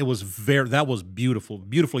defensive. That was beautiful.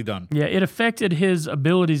 Beautifully done. Yeah, it affected his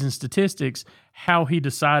abilities and statistics, how he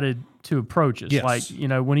decided to approach us. Yes. Like,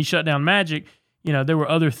 when he shut down magic, there were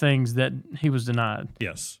other things that he was denied.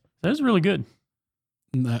 Yes. That was really good.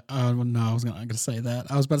 No, I was not going to say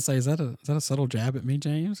that. I was about to say, is that a subtle jab at me,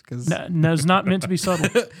 James? Because no, it's not meant to be subtle.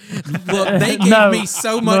 Look, they gave me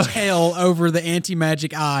so much hell over the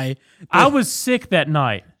anti-magic eye. I was sick that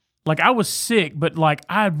night. Like, I was sick, but like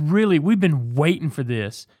we've been waiting for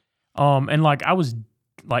this. And like I was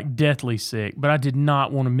like deathly sick, but I did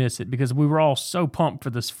not want to miss it because we were all so pumped for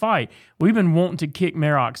this fight. We've been wanting to kick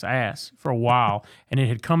Marok's ass for a while, and it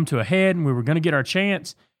had come to a head, and we were going to get our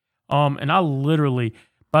chance. And I literally,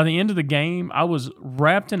 by the end of the game, I was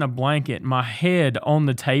wrapped in a blanket, my head on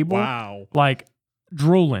the table, like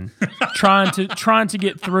drooling, trying to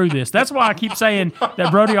get through this. That's why I keep saying that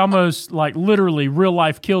Brody almost like literally real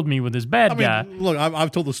life killed me with his bad guy. Look,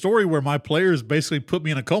 I've told the story where my players basically put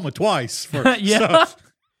me in a coma twice.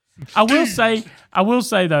 I will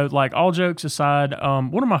say though, like all jokes aside,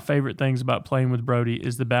 one of my favorite things about playing with Brody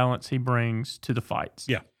is the balance he brings to the fights.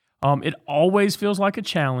 Yeah. It always feels like a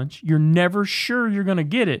challenge. You're never sure you're going to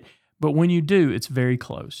get it, but when you do, it's very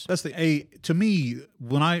close. That's to me,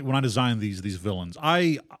 when I design these villains,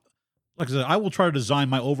 like I said, I will try to design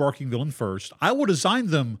my overarching villain first. I will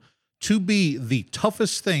design them to be the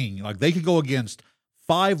toughest thing. Like they could go against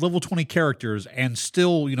 5 level 20 characters and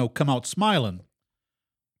still, come out smiling.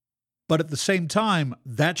 But at the same time,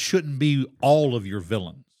 that shouldn't be all of your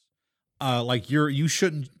villains. You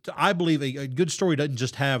shouldn't. I believe a good story doesn't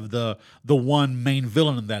just have the one main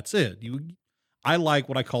villain and that's it. I like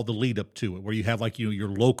what I call the lead up to it, where you have like your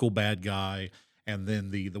local bad guy, and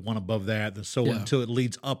then the one above that, until it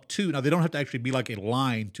leads up to. Now they don't have to actually be like a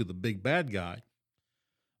line to the big bad guy,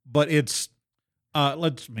 but it's the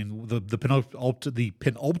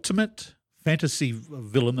penultimate fantasy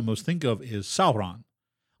villain that most think of is Sauron.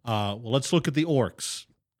 Well, let's look at the orcs.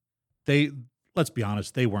 Let's be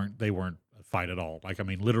honest, they weren't a fight at all. Like, I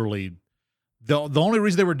mean, literally, the only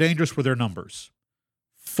reason they were dangerous were their numbers.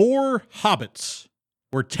 4 hobbits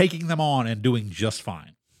were taking them on and doing just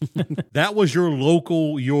fine. That was your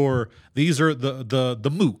local. These are the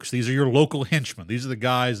mooks. These are your local henchmen. These are the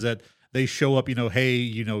guys that they show up.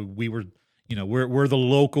 Hey, we're the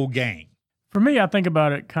local gang. For me, I think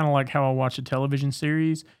about it kind of like how I watch a television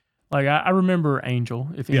series. Like I remember Angel.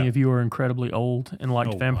 If any of you are incredibly old and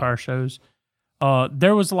liked vampire shows.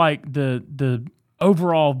 There was like the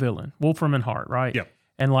overall villain, Wolfram and Hart, right? Yeah.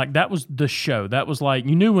 And like that was the show. That was like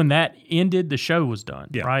you knew when that ended, the show was done,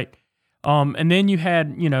 right? And then you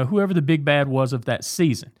had whoever the big bad was of that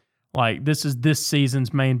season. Like this is this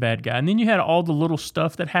season's main bad guy, and then you had all the little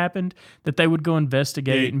stuff that happened that they would go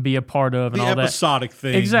investigate and be a part of, and all that episodic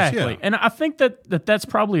things. Exactly, and I think that's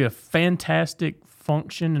probably a fantastic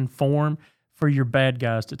function and form for your bad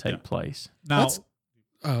guys to take place. Now.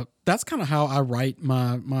 That's kind of how I write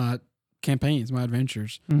my campaigns, my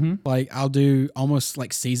adventures. Mm-hmm. Like I'll do almost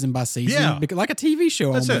like season by season, like a TV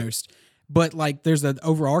show almost. but like there's an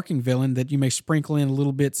overarching villain that you may sprinkle in a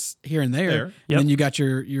little bits here and there. Yep. And then you got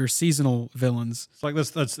your seasonal villains. It's like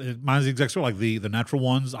that's mine's the exact sort, like the natural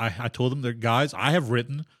ones. I told them, guys, I have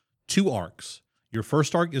written 2 arcs. Your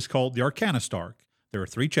first arc is called the Arcanist arc. There are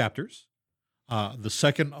 3 chapters. The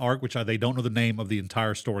second arc, which they don't know the name of the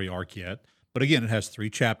entire story arc yet, but again, it has 3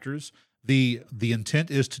 chapters. The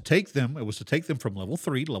intent is to take them. It was to take them from level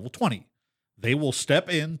 3 to level 20. They will step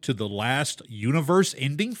into the last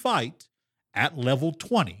universe-ending fight at level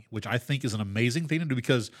 20, which I think is an amazing thing to do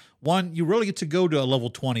because, one, you really get to go to a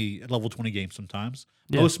level 20 game sometimes.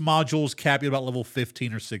 Yeah. Most modules cap you about level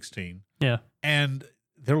 15 or 16. Yeah. And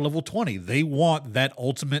they're level 20. They want that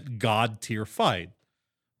ultimate god tier fight.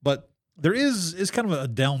 But there is kind of a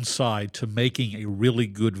downside to making a really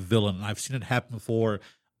good villain. I've seen it happen before.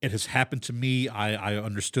 It has happened to me. I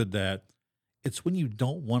understood that. It's when you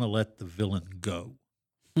don't want to let the villain go.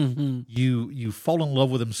 Mm-hmm. You fall in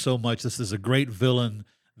love with him so much. This is a great villain.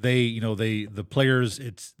 The players,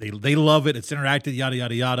 they love it. It's interactive, yada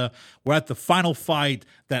yada yada. We're at the final fight.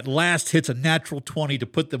 That last hits a natural 20 to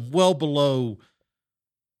put them well below.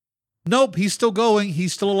 Nope, he's still going.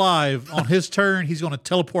 He's still alive. On his turn, he's going to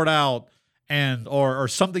teleport out, and or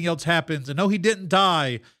something else happens. And no, he didn't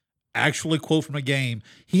die. Actually, quote from a game,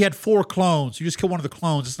 he had 4 clones. You just kill one of the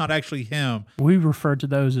clones. It's not actually him. We refer to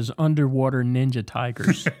those as underwater ninja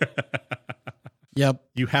tigers. Yep.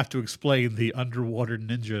 You have to explain the underwater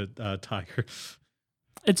ninja tiger.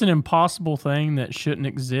 It's an impossible thing that shouldn't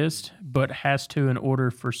exist, but has to in order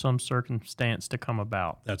for some circumstance to come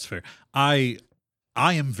about. That's fair. I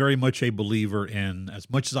am very much a believer in as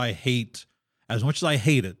much as I hate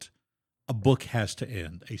it, a book has to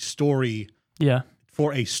end. A story. Yeah.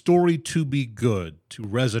 For a story to be good, to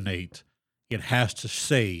resonate, it has to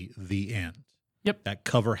say the end. Yep. That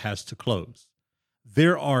cover has to close.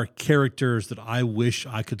 There are characters that I wish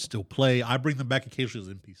I could still play. I bring them back occasionally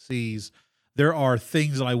as NPCs. There are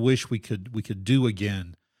things that I wish we could do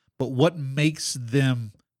again. But what makes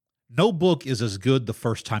them? No book is as good the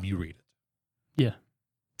first time you read it. Yeah.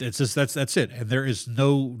 It's just that's it. And there is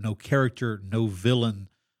no character, no villain.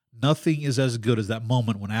 Nothing is as good as that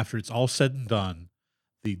moment when, after it's all said and done,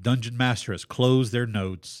 the dungeon master has closed their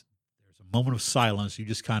notes. There's a moment of silence. You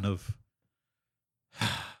just kind of,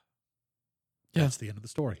 that's the end of the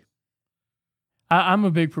story. I'm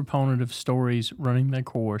a big proponent of stories running their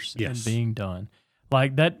course and being done.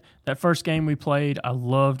 Like that first game we played, I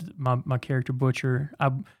loved my character Butcher.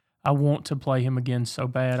 I want to play him again so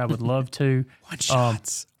bad. I would love to. One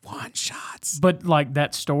shots. But like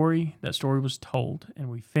that story was told, and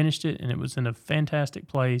we finished it, and it was in a fantastic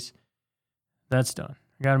place. That's done.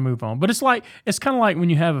 I got to move on. But it's kind of like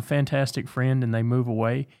when you have a fantastic friend and they move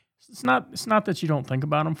away. It's not that you don't think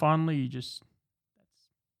about them fondly. You just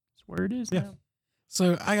that's where it is now.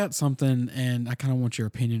 So I got something, and I kind of want your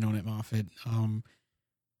opinion on it, Moffett. I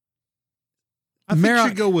think you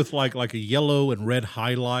should go with like a yellow and red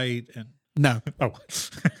highlight and no. Oh,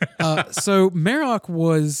 so Marok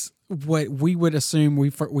was what we would assume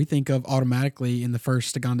we think of automatically in the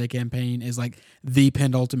first Stigande campaign is like the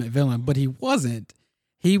penultimate villain, but he wasn't.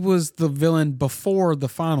 He was the villain before the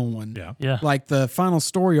final one. Yeah. Like the final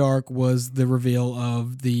story arc was the reveal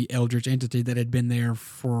of the Eldritch entity that had been there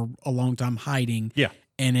for a long time hiding. Yeah.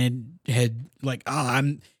 And it had like,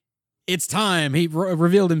 it's time. He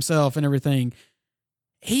revealed himself and everything.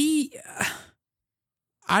 I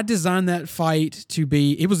designed that fight to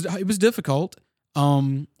be, it was difficult.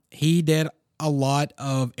 He did a lot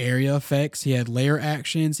of area effects. He had layer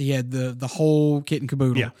actions. He had the whole kit and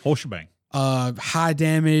caboodle. Yeah, whole shebang. High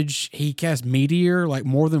damage. He cast Meteor like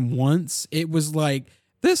more than once. It was like,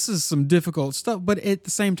 this is some difficult stuff. But at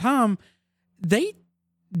the same time, they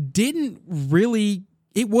didn't really,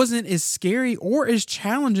 it wasn't as scary or as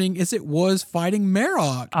challenging as it was fighting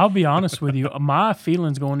Marok. I'll be honest with you. My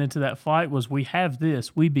feelings going into that fight was, we have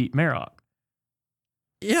this. We beat Marok.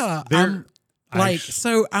 Yeah. I'm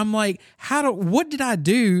like, what did I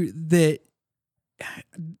do that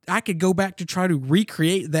I could go back to try to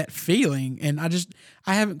recreate that feeling? And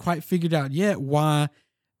I haven't quite figured out yet why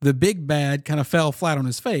the big bad kind of fell flat on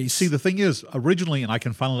his face. See, the thing is, originally, and I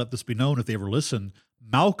can finally let this be known if they ever listen,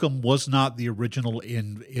 Malcolm was not the original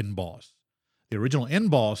end boss. The original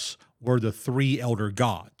end boss were the 3 elder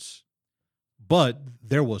gods. But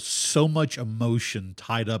there was so much emotion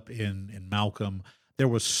tied up in Malcolm. There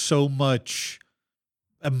was so much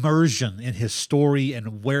immersion in his story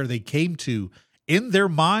and where they came to. In their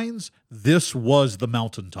minds, this was the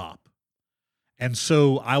mountaintop. And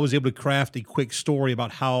so I was able to craft a quick story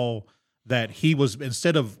about how that he was,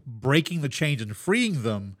 instead of breaking the chains and freeing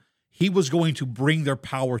them, he was going to bring their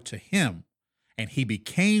power to him. and he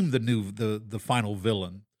became the final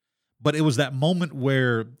villain. But it was that moment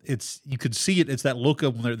where you could see it. It's that look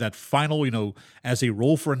of when they're that final, as they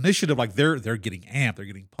roll for initiative, like they're getting amped, they're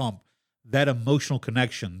getting pumped. That emotional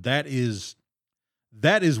connection, that is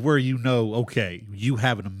where okay, you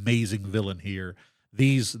have an amazing villain here.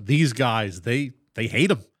 These guys, they hate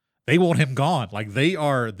him. They want him gone. Like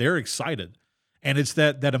they're excited. And it's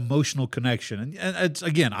that emotional connection. And it's,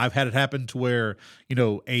 again, I've had it happen to where,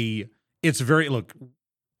 it's very, look,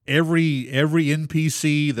 every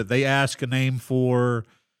NPC that they ask a name for,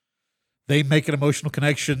 they make an emotional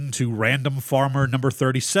connection to random farmer number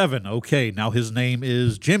 37. Okay, now his name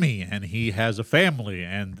is Jimmy and he has a family,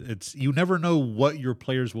 and you never know what your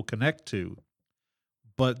players will connect to.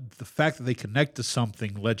 But the fact that they connect to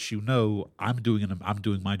something lets you know I'm doing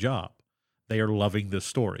my job. They are loving this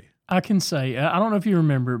story. I can say, I don't know if you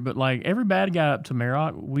remember, but like every bad guy up to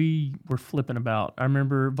Marok, we were flipping about. I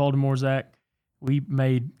remember Voldemort Zach. We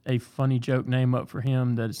made a funny joke name up for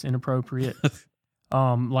him that is inappropriate.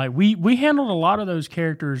 Like we handled a lot of those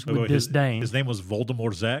characters with disdain. His name was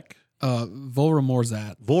Voldemort Zach? Voldemort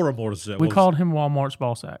Zach. We called him Walmart's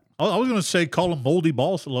Ballsack. I was going to say call him Lord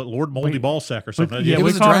Moldy Ballsack or something. Yeah, it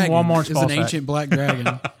was we a called dragon. him Walmart's It was an Ballsack. ancient black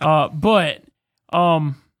dragon. But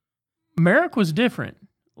Merrick was different.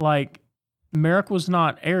 Like, Merrick was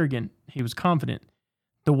not arrogant. He was confident.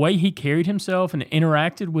 The way he carried himself and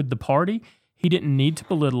interacted with the party, he didn't need to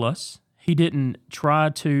belittle us. He didn't try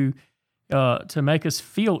to make us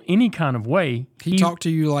feel any kind of way. He talked to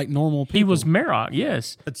you like normal people. He was Merrick,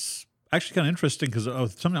 yes. It's actually kind of interesting because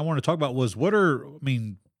something I wanted to talk about was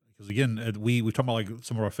because again, we talk about like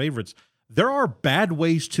some of our favorites. There are bad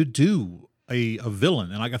ways to do a villain.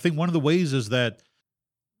 And like I think one of the ways is that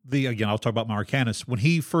I'll talk about my Arcanist. When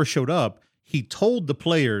he first showed up, he told the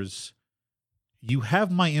players, "You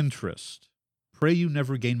have my interest. Pray you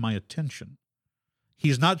never gain my attention."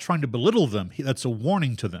 He's not trying to belittle them. That's a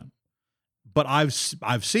warning to them. But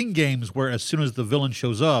I've seen games where as soon as the villain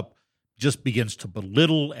shows up, just begins to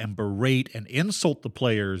belittle and berate and insult the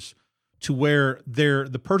players to where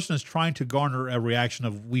the person is trying to garner a reaction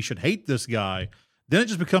of we should hate this guy. Then it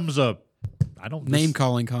just becomes name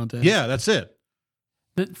calling contest. Yeah, that's it.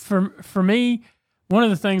 For me, one of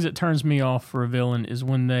the things that turns me off for a villain is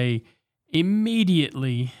when they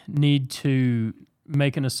immediately need to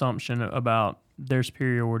make an assumption about their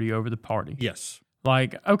superiority over the party. Yes.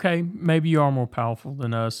 Like, okay, maybe you are more powerful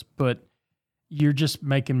than us, but you're just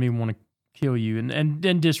making me want to kill you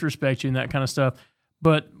and disrespect you and that kind of stuff.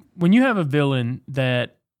 But when you have a villain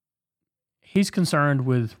that he's concerned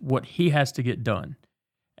with what he has to get done,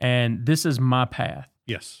 and this is my path.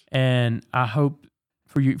 Yes. And I hope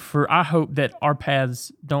I hope that our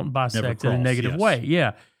paths don't bisect in a negative way.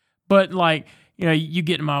 Yeah. But like, you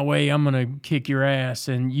get in my way, I'm going to kick your ass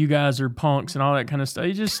and you guys are punks and all that kind of stuff.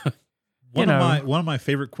 You just, one of my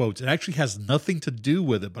favorite quotes, it actually has nothing to do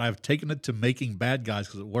with it, but I've taken it to making bad guys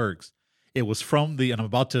because it works. It was from you're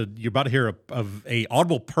about to hear a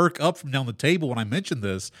audible perk up from down the table when I mentioned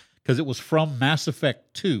this, because it was from Mass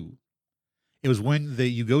Effect 2. It was when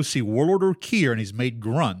you go see Warlord Orkir and he's made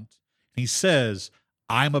grunt. He says,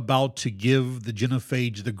 "I'm about to give the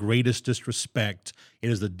Genophage the greatest disrespect. It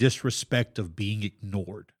is the disrespect of being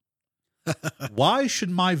ignored." Why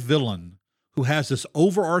should my villain, who has this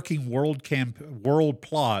overarching world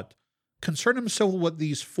plot, concern himself with what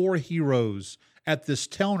these 4 heroes at this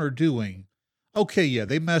town are doing? Okay, yeah,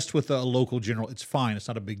 they messed with a local general. It's fine. It's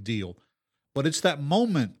not a big deal. But it's that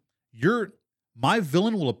moment my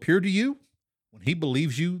villain will appear to you when he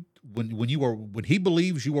believes you when he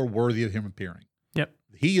believes you are worthy of him appearing. Yep.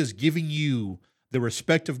 He is giving you the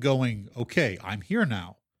respect of going, okay, I'm here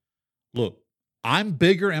now. Look, I'm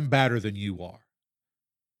bigger and badder than you are.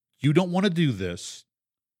 You don't want to do this.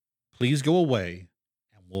 Please go away,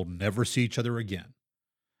 and we'll never see each other again.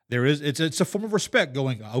 It's a form of respect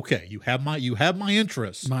going, okay, you have my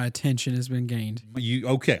interest. My attention has been gained.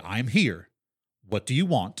 Okay, I'm here. What do you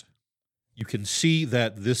want? You can see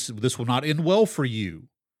that this will not end well for you.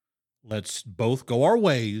 Let's both go our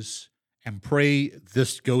ways and pray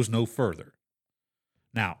this goes no further.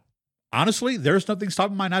 Now, honestly, there's nothing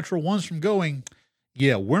stopping my natural ones from going,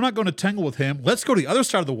 yeah, we're not going to tangle with him. Let's go to the other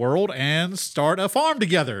side of the world and start a farm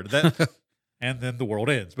together. And then the world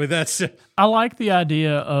ends. But that's it. I like the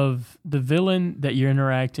idea of the villain that you're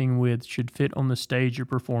interacting with should fit on the stage you're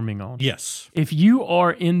performing on. Yes. If you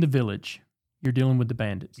are in the village, you're dealing with the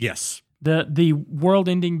bandits. Yes. The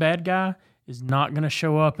world-ending bad guy is not going to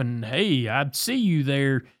show up and, hey, I see you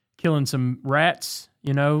there killing some rats.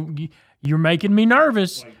 You're making me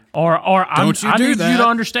nervous. Or I need you to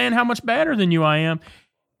understand how much better than you I am.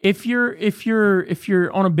 if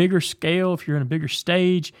you're on a bigger scale, if you're in a bigger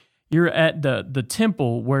stage, you're at the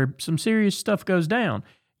temple where some serious stuff goes down.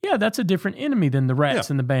 Yeah, that's a different enemy than the rats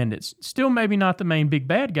and the bandits. Still maybe not the main big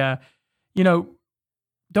bad guy.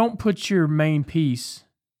 Don't put your main piece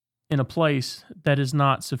in a place that is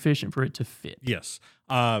not sufficient for it to fit. Yes.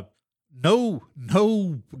 No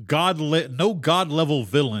god level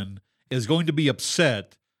villain is going to be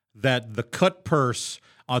upset that the cut purse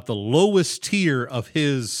at the lowest tier of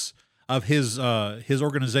his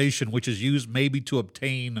organization, which is used maybe to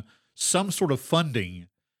obtain some sort of funding.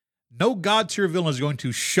 No god tier villain is going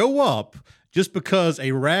to show up just because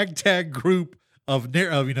a ragtag group of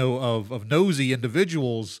nosy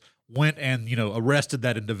individuals went and arrested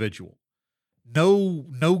that individual. No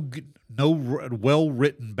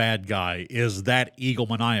well-written bad guy is that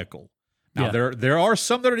egomaniacal. Now there are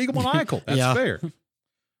some that are egomaniacal. That's fair,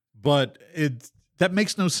 but that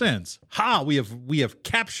makes no sense. We have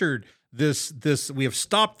captured this. We have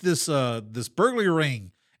stopped this burglary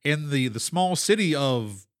ring in the small city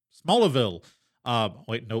of Smallville.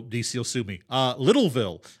 DC will sue me.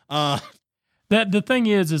 Littleville. That the thing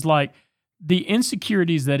is like the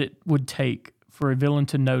insecurities that it would take for a villain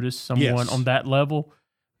to notice someone on that level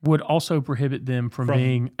would also prohibit them from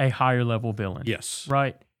being a higher level villain. Yes.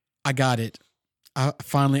 Right? I got it. I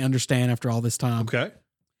finally understand after all this time. Okay.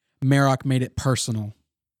 Marok made it personal.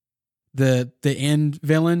 The end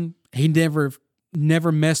villain, he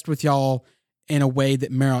never messed with y'all in a way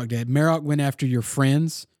that Marok did. Marok went after your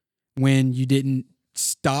friends when you didn't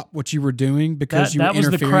stop what you were doing because you were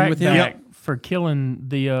interfering with him. That was the crackback for killing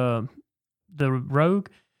the rogue.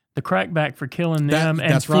 The crackback for killing them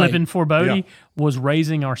and flipping for Brody was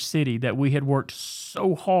raising our city that we had worked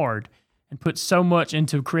so hard and put so much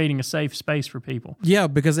into creating a safe space for people. Yeah,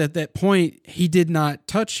 because at that point, he did not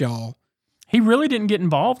touch y'all. He really didn't get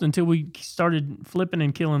involved until we started flipping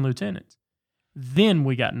and killing lieutenants. Then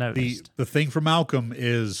we got noticed. The thing for Malcolm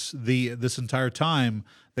is this entire time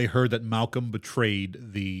they heard that Malcolm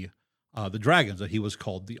betrayed the dragons, that he was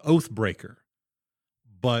called the Oathbreaker.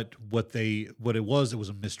 But it was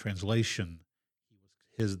a mistranslation.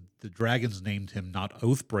 The dragons named him not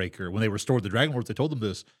Oathbreaker. When they restored the Dragon Lords, they told them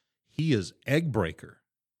this. He is Eggbreaker.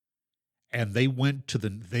 And they went to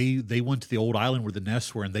the old island where the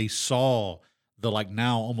nests were, and they saw the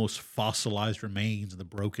now almost fossilized remains and the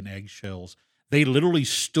broken eggshells. They literally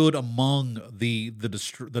stood among the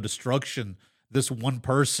destruction this one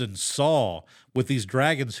person saw with these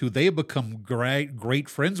dragons who they have become great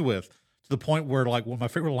friends with, to the point where one of my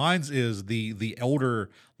favorite lines is the elder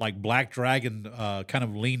black dragon kind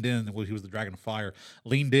of leaned in. Well, he was the dragon of fire,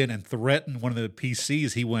 leaned in and threatened one of the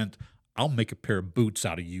PCs. He went, "I'll make a pair of boots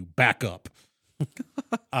out of you. Back up."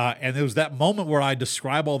 And there was that moment where I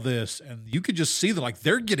describe all this, and you could just see that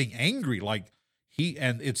they're getting angry.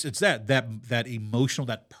 It's that emotional,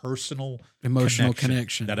 that personal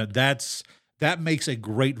connection. That makes a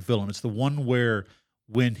great villain. It's the one where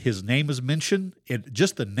when his name is mentioned,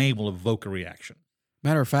 just the name will evoke a reaction.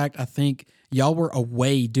 Matter of fact, I think y'all were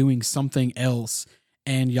away doing something else,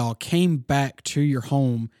 and y'all came back to your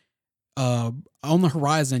home. On the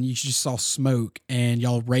horizon, you just saw smoke, and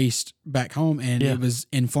y'all raced back home, and it was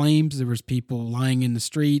in flames. There was people lying in the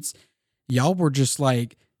streets. Y'all were just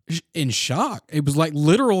in shock. It was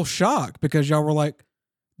literal shock because y'all were like,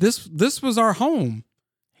 this was our home.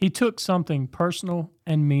 He took something personal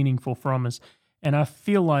and meaningful from us. And I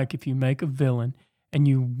feel like if you make a villain and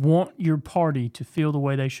you want your party to feel the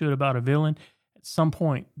way they should about a villain, at some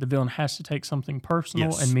point the villain has to take something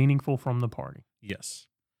personal and meaningful from the party. Yes.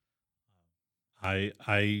 I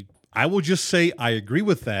will just say I agree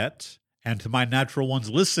with that. And to my natural ones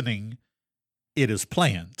listening, it is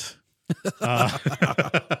planned.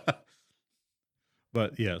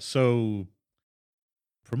 But yeah, so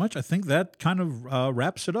pretty much I think that kind of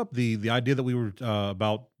wraps it up. The idea that we were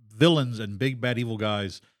about villains and big bad evil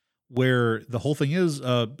guys, where the whole thing is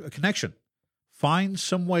a connection. Find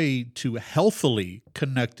some way to healthily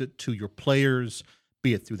connect it to your players,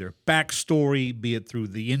 be it through their backstory, be it through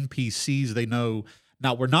the NPCs they know.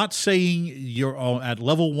 Now, we're not saying you're at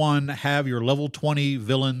level 1, have your level 20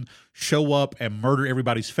 villain show up and murder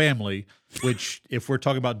everybody's family, which if we're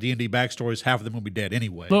talking about D&D backstories, half of them will be dead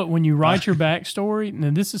anyway. Look, when you write your backstory,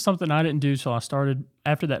 and this is something I didn't do till I started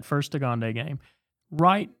after that first Dagande game,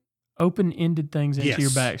 write open-ended things into your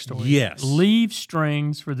backstory. Yes. Leave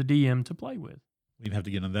strings for the DM to play with. We'd have to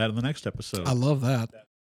get into that in the next episode. I love that.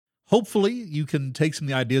 Hopefully, you can take some of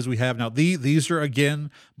the ideas we have. Now, these are, again,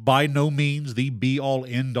 by no means the be-all,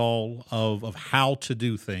 end-all of how to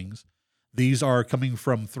do things. These are coming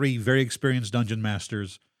from 3 very experienced dungeon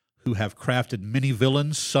masters who have crafted many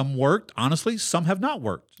villains. Some worked. Honestly, some have not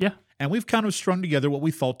worked. Yeah. And we've kind of strung together what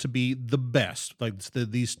we thought to be the best, like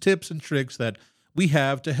these tips and tricks that we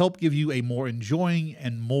have to help give you a more enjoying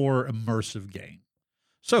and more immersive game.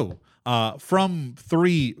 So, from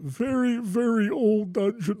 3 very, very old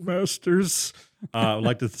dungeon masters, I'd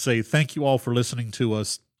like to say thank you all for listening to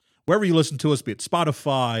us. Wherever you listen to us, be it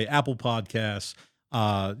Spotify, Apple Podcasts,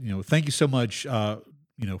 thank you so much.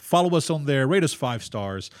 Follow us on there, rate us 5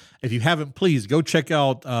 stars. If you haven't, please go check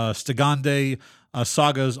out Stigande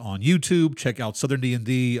Sagas on YouTube. Check out Southern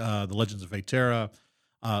D&D, The Legends of Vaterra.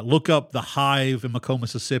 Look up The Hive in Macomb,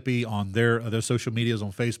 Mississippi on their social medias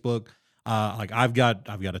on Facebook. I've got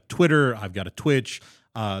a Twitter, I've got a Twitch.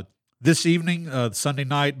 This evening, Sunday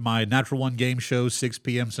night, my Natural One game show, 6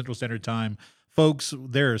 p.m. Central Standard Time. Folks,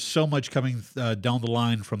 there is so much coming down the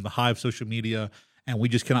line from the Hive social media, and we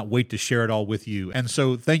just cannot wait to share it all with you. And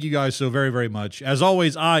so thank you guys so very, very much. As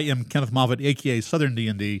always, I am Kenneth Moffett, a.k.a. Southern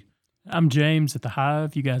D&D. I'm James at the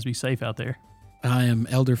Hive. You guys be safe out there. I am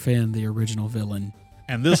Elder Finn, the original villain.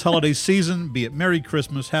 And this holiday season, be it Merry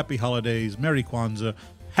Christmas, Happy Holidays, Merry Kwanzaa,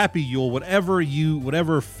 Happy Yule,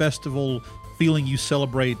 whatever festival feeling you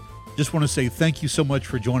celebrate, just want to say thank you so much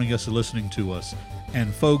for joining us and listening to us.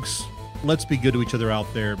 And folks, let's be good to each other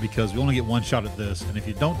out there, because we only get one shot at this. And if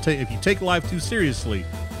you take life too seriously,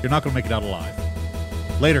 you're not going to make it out alive.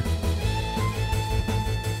 Later.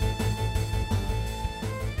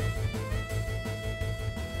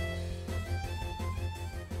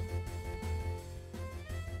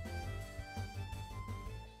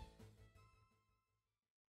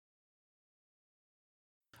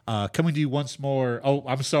 Coming to you once more. Oh,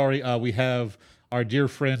 I'm sorry. We have our dear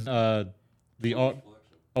friend,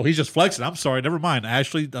 he's just flexing. I'm sorry. Never mind.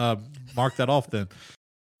 Ashley, mark that off then.